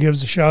Netto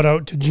gives a shout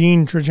out to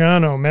Gene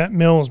Trajano, Matt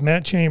Mills,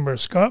 Matt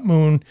Chambers, Scott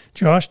Moon,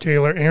 Josh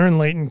Taylor, Aaron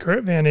Layton,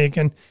 Kurt Van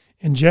Aken,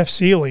 and Jeff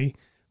Seeley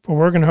for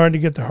working hard to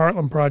get the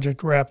Heartland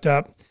project wrapped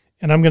up.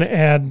 And I'm going to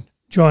add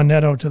John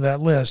Netto to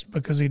that list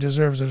because he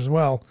deserves it as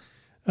well.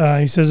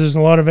 He says there's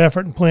a lot of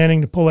effort and planning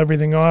to pull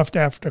everything off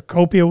after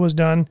Copia was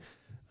done.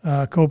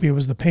 Copia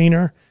was the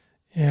painter.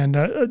 And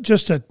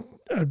just a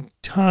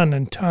ton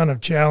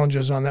of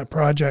challenges on that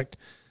project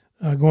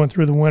going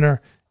through the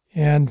winter.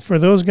 And for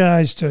those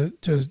guys to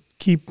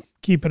keep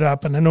it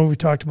up, and I know we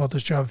talked about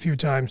this job a few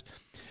times,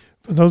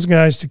 for those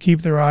guys to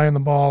keep their eye on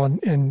the ball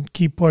and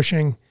keep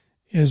pushing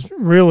is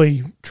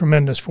really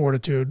tremendous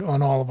fortitude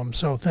on all of them.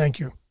 So thank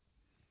you.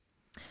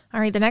 All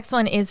right, the next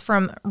one is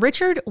from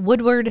Richard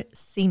Woodward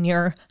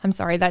Sr. I'm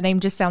sorry, that name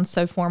just sounds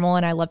so formal,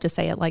 and I love to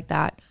say it like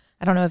that.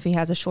 I don't know if he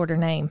has a shorter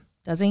name.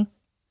 Does he?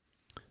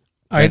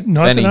 Not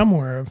Benny. that I'm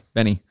aware of.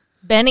 Benny.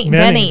 There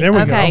we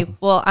Okay. go.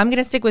 Well, I'm going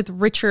to stick with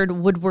Richard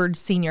Woodward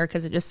Sr.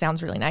 because it just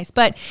sounds really nice.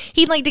 But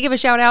he'd like to give a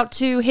shout out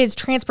to his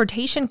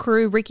transportation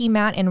crew, Ricky,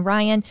 Matt, and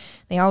Ryan.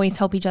 They always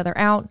help each other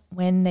out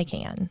when they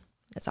can.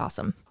 That's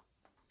awesome.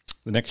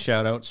 The next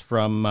shout out's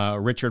from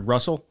Richard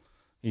Russell.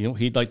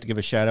 He'd like to give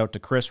a shout out to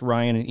Chris,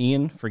 Ryan, and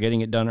Ian for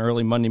getting it done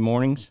early Monday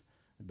mornings.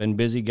 Been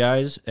busy,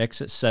 guys.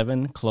 Exit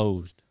 7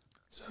 closed.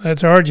 So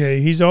that's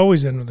RJ. He's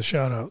always in with the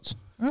shout outs.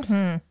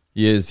 Mm-hmm.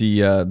 He is.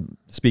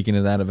 Speaking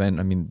of that event,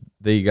 I mean,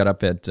 they got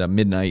up at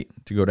midnight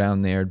to go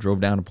down there,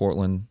 drove down to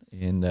Portland,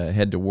 and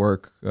head to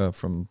work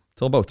from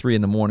till about 3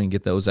 a.m,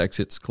 get those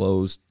exits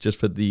closed, just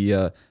for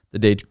the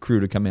day crew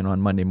to come in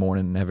on Monday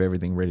morning and have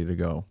everything ready to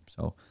go.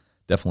 So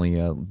definitely,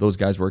 those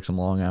guys work some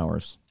long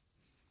hours.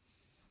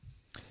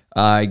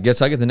 I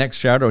guess I get the next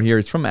shout out here.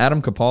 It's from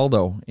Adam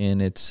Capaldo,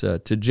 and it's to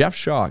Jeff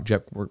Schock.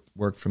 Jeff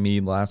worked for me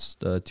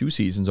last 2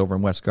 seasons over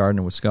in West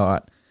Gardiner with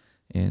Scott.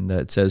 And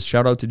it says,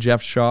 shout out to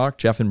Jeff Schock,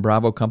 Jeff and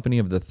Bravo Company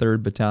of the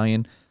 3rd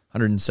Battalion,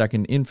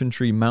 102nd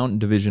Infantry Mountain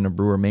Division of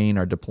Brewer, Maine,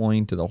 are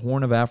deploying to the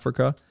Horn of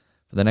Africa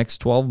for the next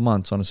 12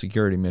 months on a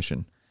security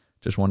mission.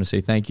 Just want to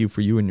say thank you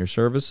for you and your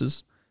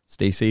services.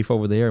 stay safe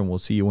over there, and we'll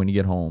see you when you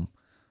get home.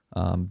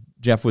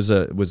 Jeff was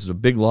a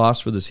big loss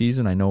for the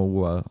season. I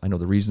know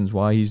the reasons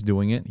why he's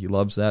doing it. He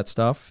loves that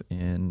stuff,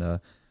 and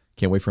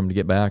can't wait for him to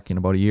get back in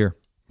about a year.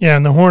 Yeah,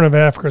 and the Horn of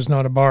Africa is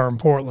not a bar in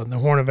Portland. The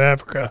Horn of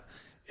Africa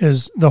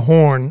is the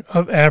Horn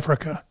of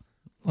Africa,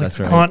 like That's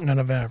the right. continent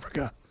of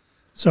Africa.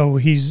 So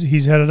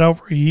he's headed out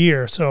for a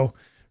year. So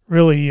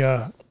really,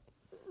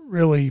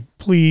 really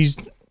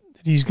pleased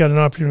that he's got an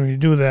opportunity to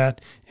do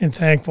that, and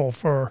thankful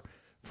for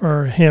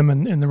him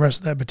and the rest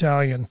of that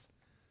battalion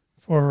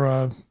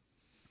for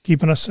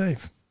keeping us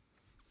safe.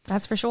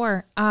 That's for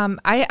sure.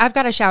 I've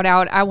got a shout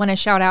out. I want to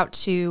shout out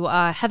to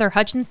Heather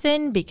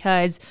Hutchinson,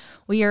 because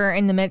we are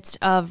in the midst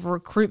of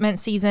recruitment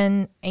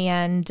season,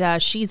 and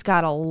she's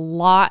got a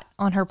lot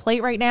on her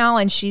plate right now,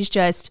 and she's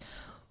just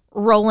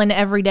rolling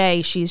every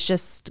day. She's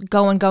just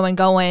going,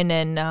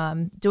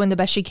 and doing the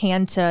best she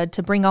can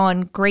to bring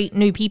on great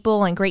new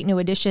people and great new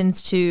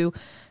additions to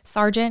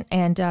Sargent.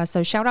 And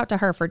so shout out to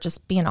her for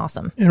just being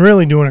awesome. And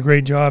really doing a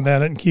great job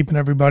at it and keeping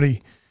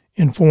everybody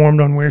informed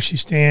on where she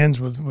stands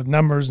with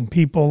numbers and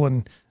people.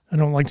 And I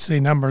don't like to say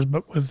numbers,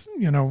 but with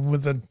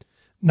the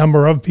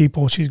number of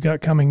people she's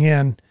got coming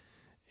in,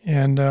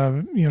 and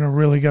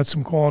really got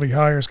some quality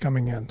hires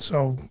coming in.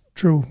 So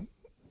true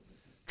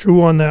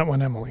on that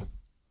one, Emily.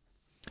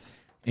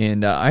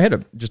 And I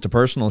had just a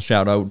personal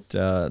shout out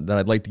that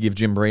I'd like to give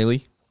Jim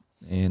Braley,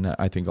 and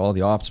I think all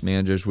the ops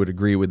managers would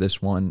agree with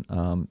this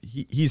one.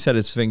 He's had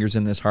his fingers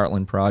in this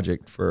Heartland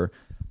project for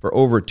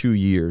over 2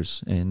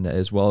 years, and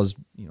as well as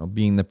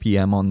being the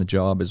PM on the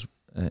job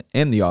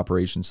and the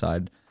operations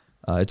side.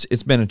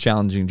 It's been a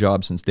challenging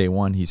job since day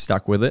one. He's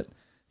stuck with it.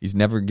 He's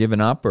never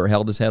given up or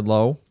held his head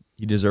low.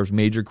 He deserves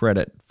major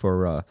credit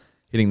for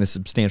hitting the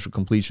substantial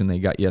completion they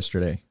got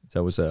yesterday. So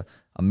it was a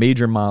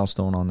major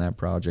milestone on that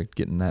project,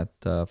 getting that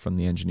from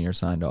the engineer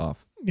signed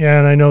off. Yeah,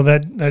 and I know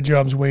that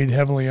job's weighed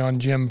heavily on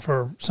Jim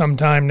for some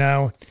time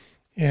now,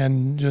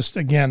 and just,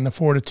 again, the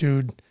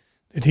fortitude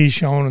that he's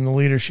shown and the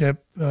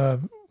leadership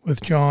with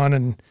John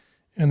and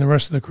the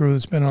rest of the crew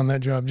that's been on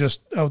that job,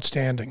 just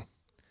outstanding.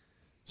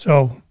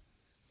 So,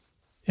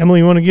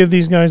 Emily, you want to give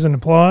these guys an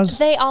applause?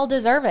 They all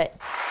deserve it.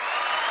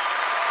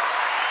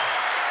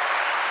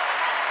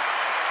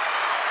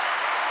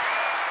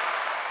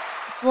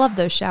 Love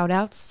those shout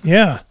outs.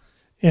 Yeah.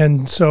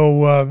 And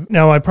so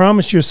now I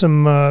promised you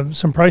some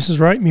Price is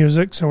Right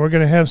music, so we're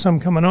going to have some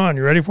coming on.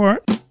 You ready for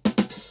it?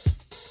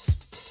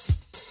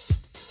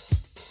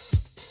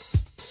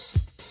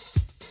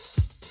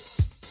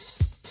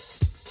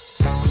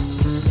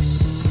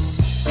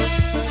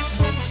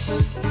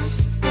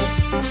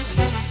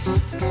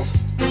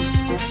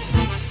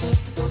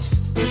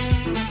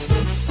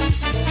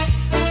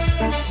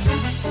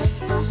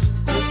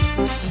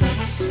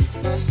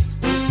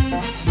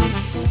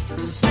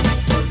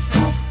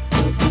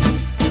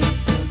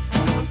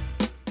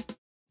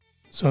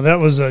 So that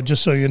was,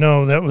 just so you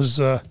know, that was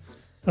a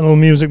little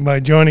music by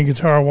Johnny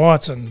Guitar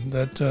Watson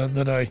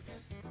that I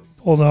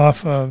pulled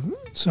off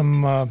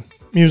some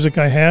music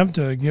I have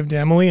to give to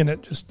Emily, and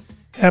it just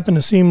happened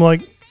to seem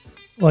like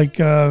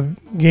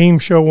game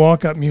show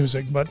walk-up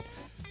music. But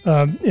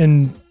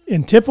in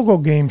typical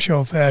game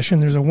show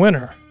fashion, there's a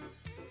winner.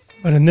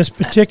 But in this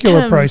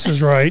particular Price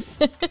is Right,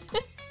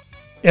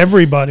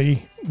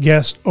 everybody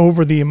guessed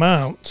over the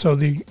amount. So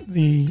the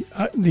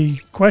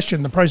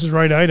question, the Price is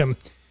Right item,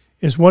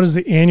 is what is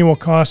the annual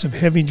cost of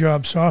Heavy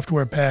Job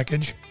software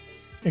package?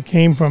 It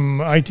came from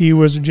IT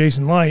Wizard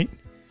Jason Light,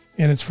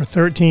 and it's for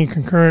 13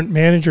 concurrent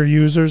manager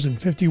users and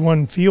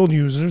 51 field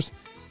users.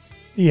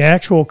 The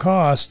actual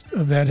cost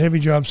of that Heavy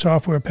Job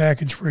software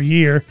package for a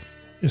year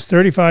is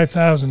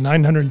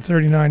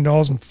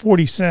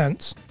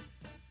 $35,939.40.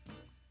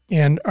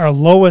 And our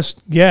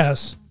lowest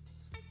guess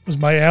was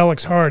by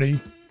Alex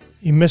Hardy.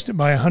 He missed it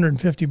by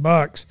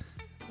 $150.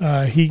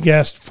 He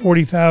guessed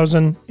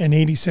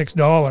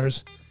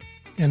 $40,086.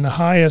 And the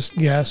highest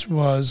guess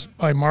was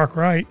by Mark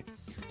Wright,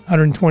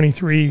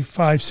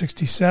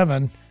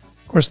 $123,567. Of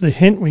course, the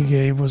hint we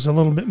gave was a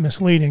little bit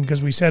misleading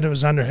because we said it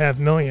was under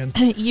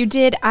 $500,000. You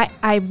did.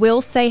 I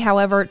will say,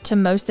 however, to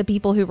most of the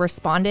people who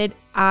responded,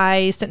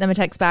 I sent them a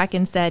text back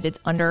and said it's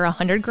under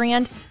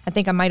 $100,000. I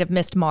think I might have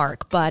missed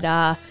Mark, but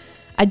I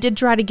did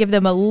try to give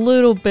them a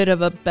little bit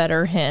of a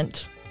better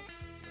hint.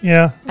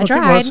 Yeah, I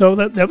tried. So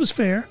that was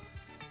fair,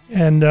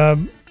 and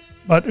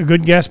but a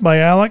good guess by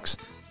Alex.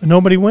 But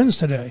nobody wins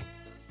today.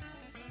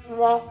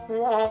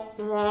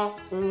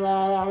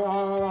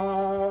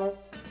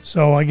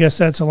 So I guess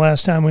that's the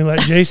last time we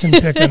let Jason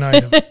pick an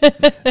item.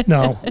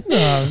 No,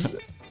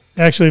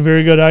 actually a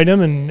very good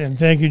item, and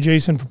thank you,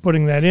 Jason, for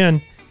putting that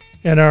in.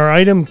 And our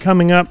item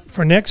coming up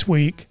for next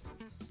week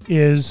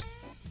is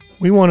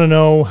we want to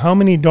know how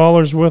many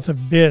dollars worth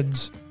of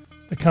bids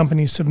the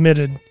company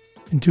submitted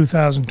in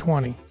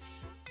 2020.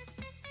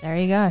 There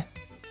you go.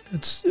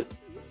 It's,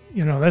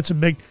 that's a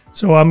big.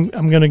 So I'm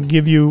going to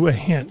give you a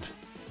hint.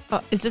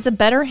 Oh, is this a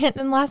better hint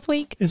than last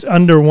week? It's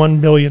under $1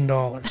 billion.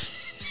 I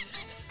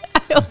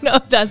don't know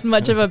if that's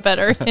much of a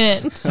better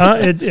hint.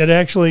 It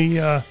actually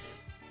it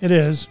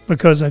is,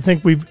 because I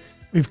think we've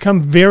we've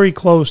come very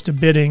close to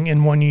bidding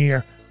in 1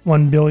 year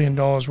 $1 billion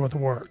worth of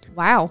work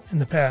Wow. in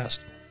the past.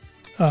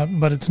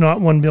 But it's not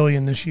 $1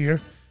 billion this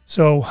year.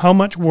 So how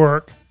much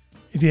work,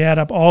 if you add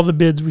up all the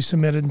bids we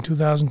submitted in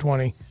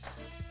 2020,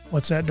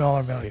 what's that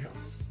dollar value?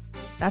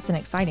 That's an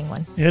exciting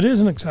one. It is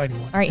an exciting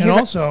one. All right, and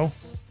here's also,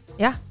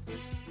 Yeah.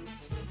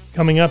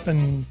 coming up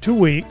in 2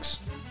 weeks,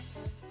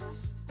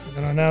 I'm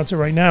going to announce it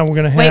right now. We're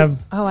going to Wait. have,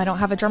 Oh, I don't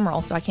have a drum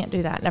roll, so I can't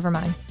do that. Never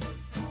mind.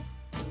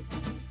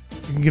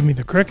 you can give me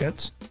the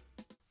crickets.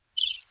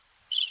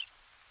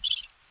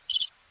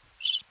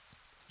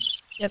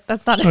 Yep,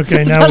 that's not. Okay,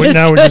 that's now not we're, as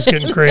now we're good. just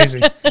getting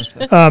crazy.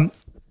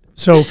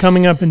 So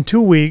coming up in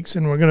 2 weeks,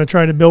 and we're going to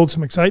try to build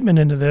some excitement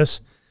into this,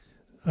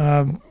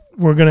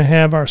 we're going to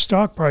have our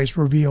stock price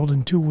revealed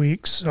in 2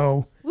 weeks.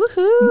 So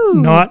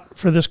Woohoo! not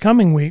for this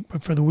coming week,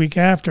 but for the week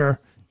after,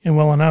 and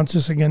we'll announce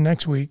this again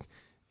next week,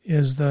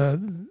 is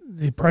the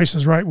Price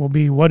is Right will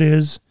be what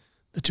is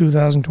the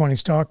 2020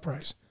 stock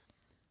price.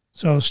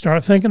 So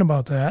start thinking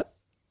about that,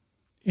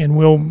 and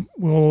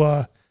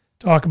we'll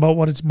talk about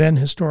what it's been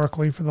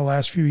historically for the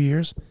last few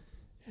years.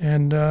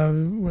 And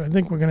I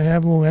think we're going to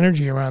have a little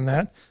energy around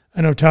that. I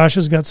know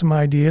Tasha's got some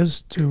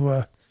ideas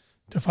to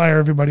fire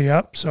everybody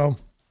up. So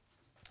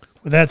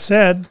with that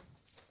said,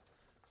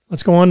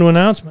 let's go on to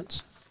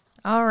announcements.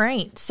 All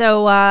right.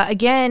 So,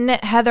 again,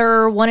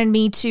 Heather wanted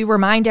me to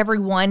remind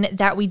everyone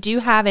that we do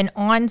have an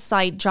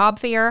on-site job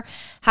fair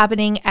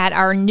happening at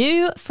our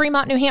new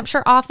Fremont, New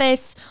Hampshire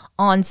office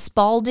on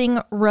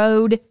Spalding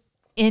Road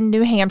in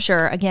New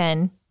Hampshire.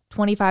 Again,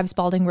 25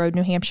 Spalding Road,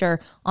 New Hampshire,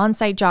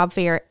 on-site job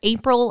fair,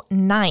 April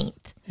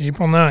 9th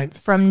April 9th.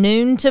 from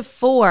noon to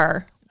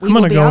 4. I'm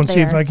going to go and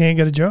see if I can't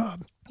get a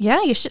job.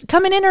 Yeah, you should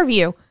come and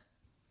interview.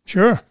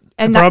 Sure.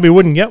 And I probably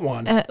wouldn't get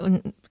one.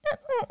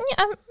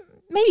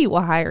 Maybe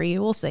we'll hire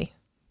you. We'll see.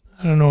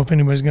 I don't know if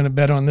anybody's going to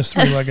bet on this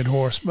three-legged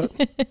horse, but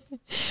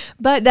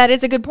But that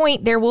is a good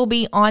point. There will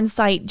be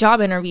on-site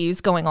job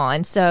interviews going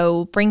on.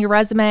 So bring your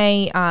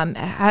resume,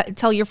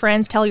 tell your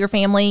friends, tell your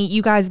family.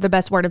 You guys are the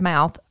best word of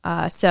mouth.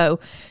 So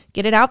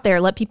get it out there.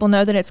 Let people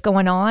know that it's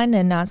going on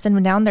and send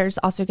them down. There's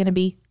also going to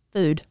be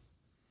food.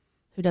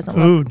 Who doesn't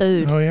love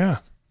food? Oh, yeah.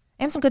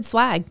 And some good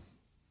swag.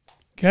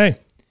 Okay.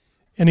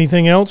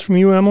 Anything else from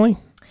you, Emily?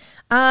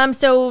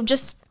 So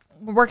just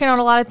working on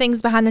a lot of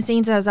things behind the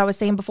scenes. As I was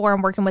saying before,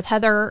 I'm working with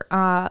Heather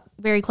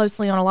very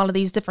closely on a lot of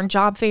these different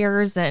job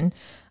fairs and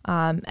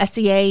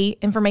SCA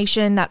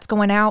information that's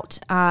going out.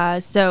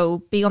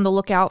 So be on the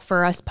lookout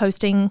for us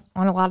posting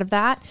on a lot of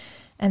that.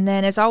 And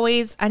then, as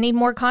always, I need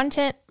more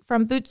content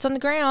from Boots on the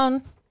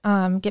Ground.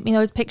 Get me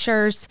those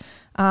pictures.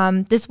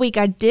 This week,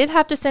 I did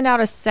have to send out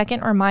a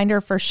second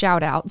reminder for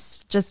shout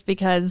outs just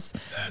because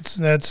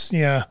That's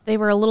yeah. they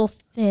were a little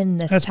thin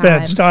this That's time.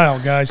 bad style,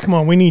 guys. Come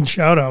on, we need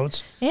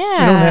shout-outs.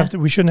 Yeah.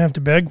 We shouldn't have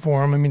to beg for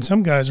them. I mean,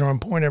 some guys are on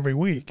point every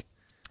week.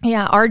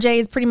 Yeah, RJ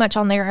is pretty much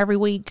on there every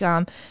week.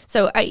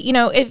 So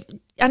if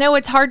I know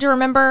it's hard to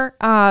remember,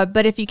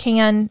 but if you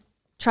can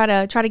try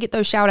to get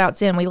those shout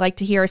outs in, we like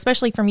to hear,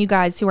 especially from you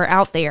guys who are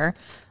out there.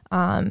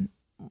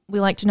 We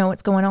like to know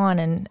what's going on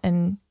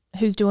and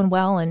who's doing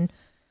well and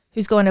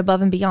who's going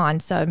above and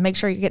beyond. So make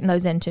sure you're getting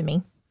those in to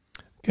me.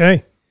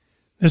 Okay.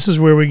 This is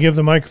where we give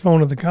the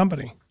microphone of the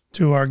company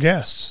to our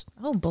guests.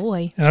 Oh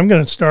boy. And I'm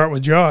going to start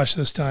with Josh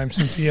this time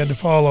since he had to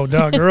follow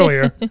Doug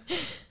earlier.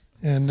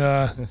 And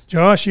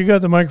Josh, you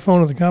got the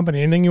microphone of the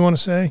company. Anything you want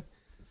to say?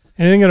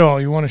 Anything at all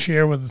you want to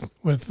share with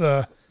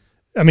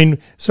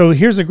so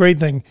here's the great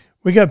thing.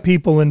 We got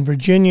people in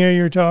Virginia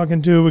you're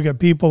talking to. We got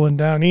people in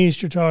down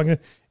east you're talking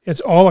to.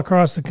 It's all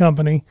across the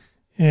company,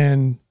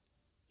 and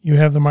you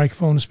have the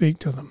microphone to speak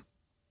to them.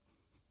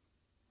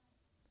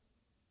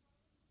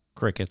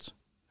 Crickets.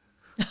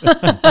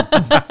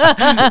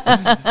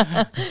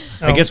 I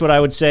guess what I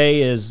would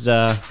say is,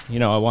 I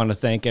want to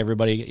thank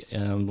everybody.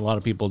 A lot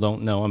of people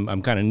don't know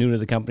I'm kind of new to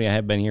the company. I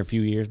have been here a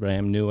few years, but I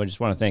am new. I just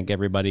want to thank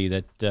everybody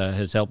that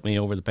has helped me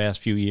over the past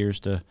few years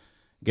to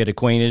get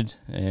acquainted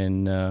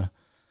and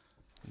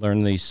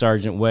learn the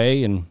Sargent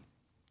way. And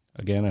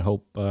again, I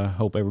hope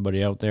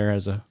everybody out there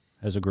has a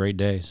great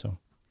day. So,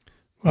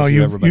 well,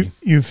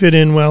 you fit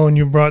in well, and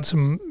you brought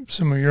some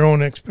of your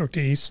own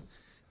expertise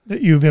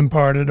that you've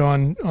imparted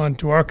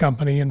onto our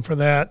company, and for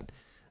that,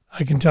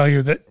 I can tell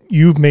you that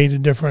you've made a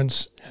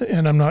difference,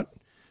 and I'm not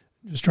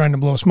just trying to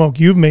blow smoke.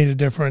 You've made a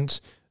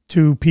difference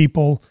to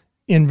people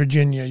in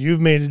Virginia. You've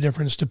made a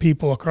difference to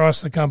people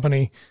across the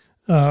company,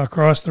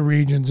 across the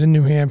regions in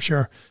New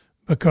Hampshire,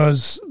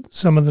 because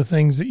some of the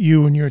things that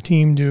you and your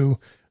team do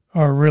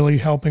are really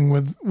helping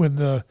with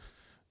the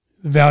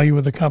value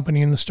of the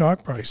company and the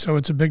stock price. So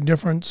it's a big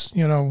difference,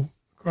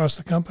 across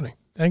the company.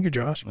 Thank you,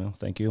 Josh. Well,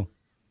 thank you.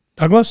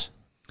 Douglas?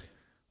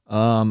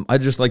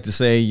 I'd just like to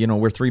say,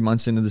 we're 3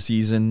 months into the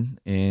season,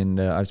 and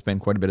I've spent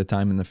quite a bit of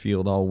time in the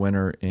field all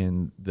winter,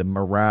 and the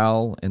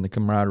morale and the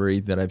camaraderie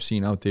that I've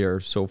seen out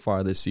there so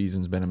far this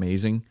season's been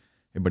amazing.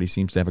 Everybody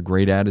seems to have a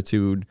great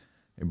attitude.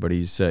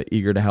 Everybody's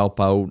eager to help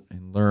out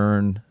and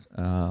learn.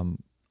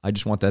 I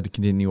just want that to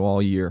continue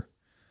all year.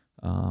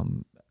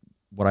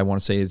 What I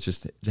want to say is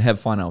just to have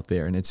fun out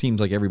there, and it seems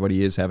like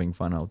everybody is having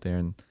fun out there,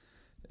 and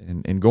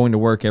and going to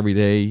work every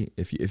day,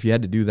 if you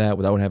had to do that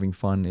without having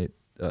fun, it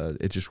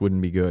just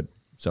wouldn't be good.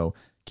 So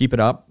keep it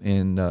up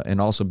and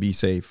also be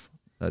safe.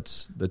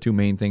 That's the two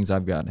main things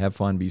I've got. Have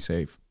fun, be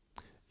safe.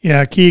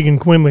 Yeah, Keegan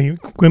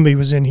Quimby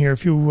was in here a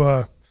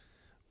few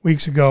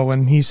weeks ago,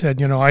 and he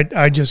said,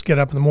 I just get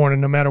up in the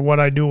morning, no matter what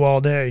I do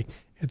all day.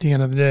 At the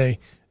end of the day,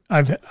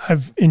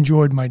 I've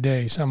enjoyed my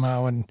day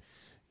somehow, and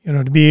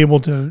to be able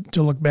to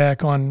look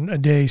back on a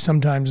day,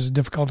 sometimes as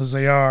difficult as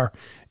they are,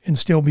 and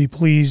still be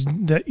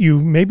pleased that you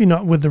maybe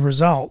not with the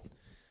result,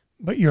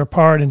 but you're a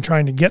part in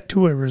trying to get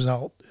to a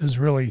result is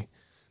really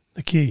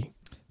the key.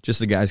 Just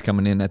the guys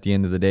coming in at the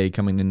end of the day,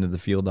 coming into the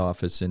field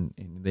office, and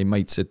they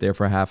might sit there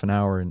for half an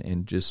hour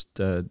and just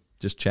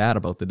chat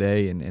about the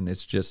day, and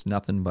it's just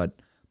nothing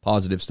but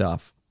positive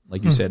stuff.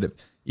 Like you said,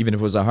 even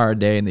if it was a hard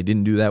day and they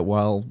didn't do that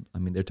well, I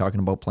mean, they're talking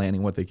about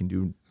planning what they can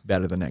do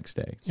better the next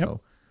day. Yep.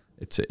 So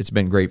it's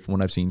been great from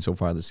what I've seen so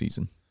far this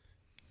season.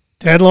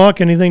 Tadlock,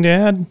 anything to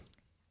add?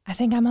 I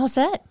think I'm all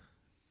set.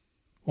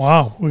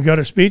 Wow, we got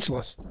her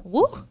speechless.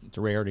 Woo. It's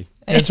a rarity.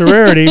 It's a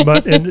rarity,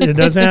 but it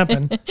does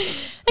happen.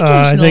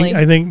 Occasionally.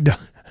 I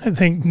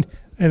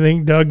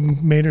think Doug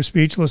made her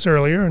speechless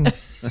earlier, and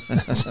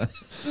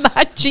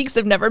My cheeks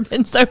have never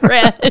been so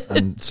red.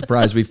 I'm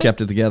surprised we've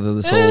kept it together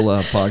this whole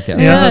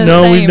podcast. Yeah,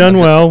 no, same. we've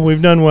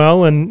done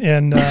well,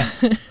 and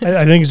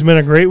I think it's been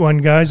a great one,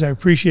 guys. I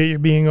appreciate you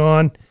being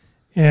on,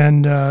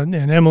 and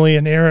Emily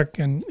and Eric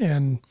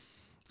and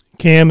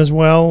Cam as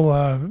well.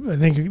 I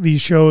think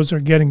these shows are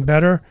getting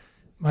better,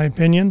 in my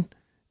opinion,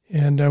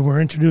 and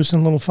we're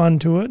introducing a little fun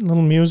to it, a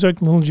little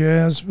music, a little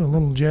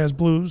jazz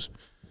blues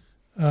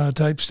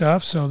type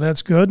stuff. So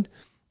that's good.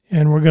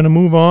 And we're going to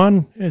move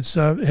on. It's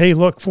hey,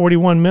 look,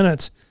 41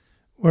 minutes.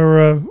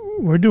 We're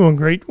doing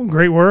great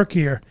work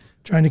here,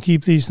 trying to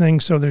keep these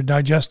things so they're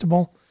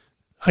digestible.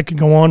 I could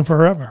go on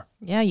forever,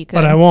 Yeah, you could.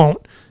 but I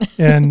won't.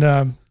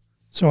 And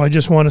so I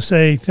just want to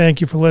say thank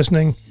you for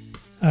listening.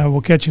 We'll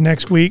catch you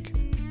next week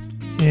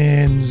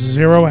in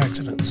Zero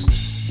Accidents.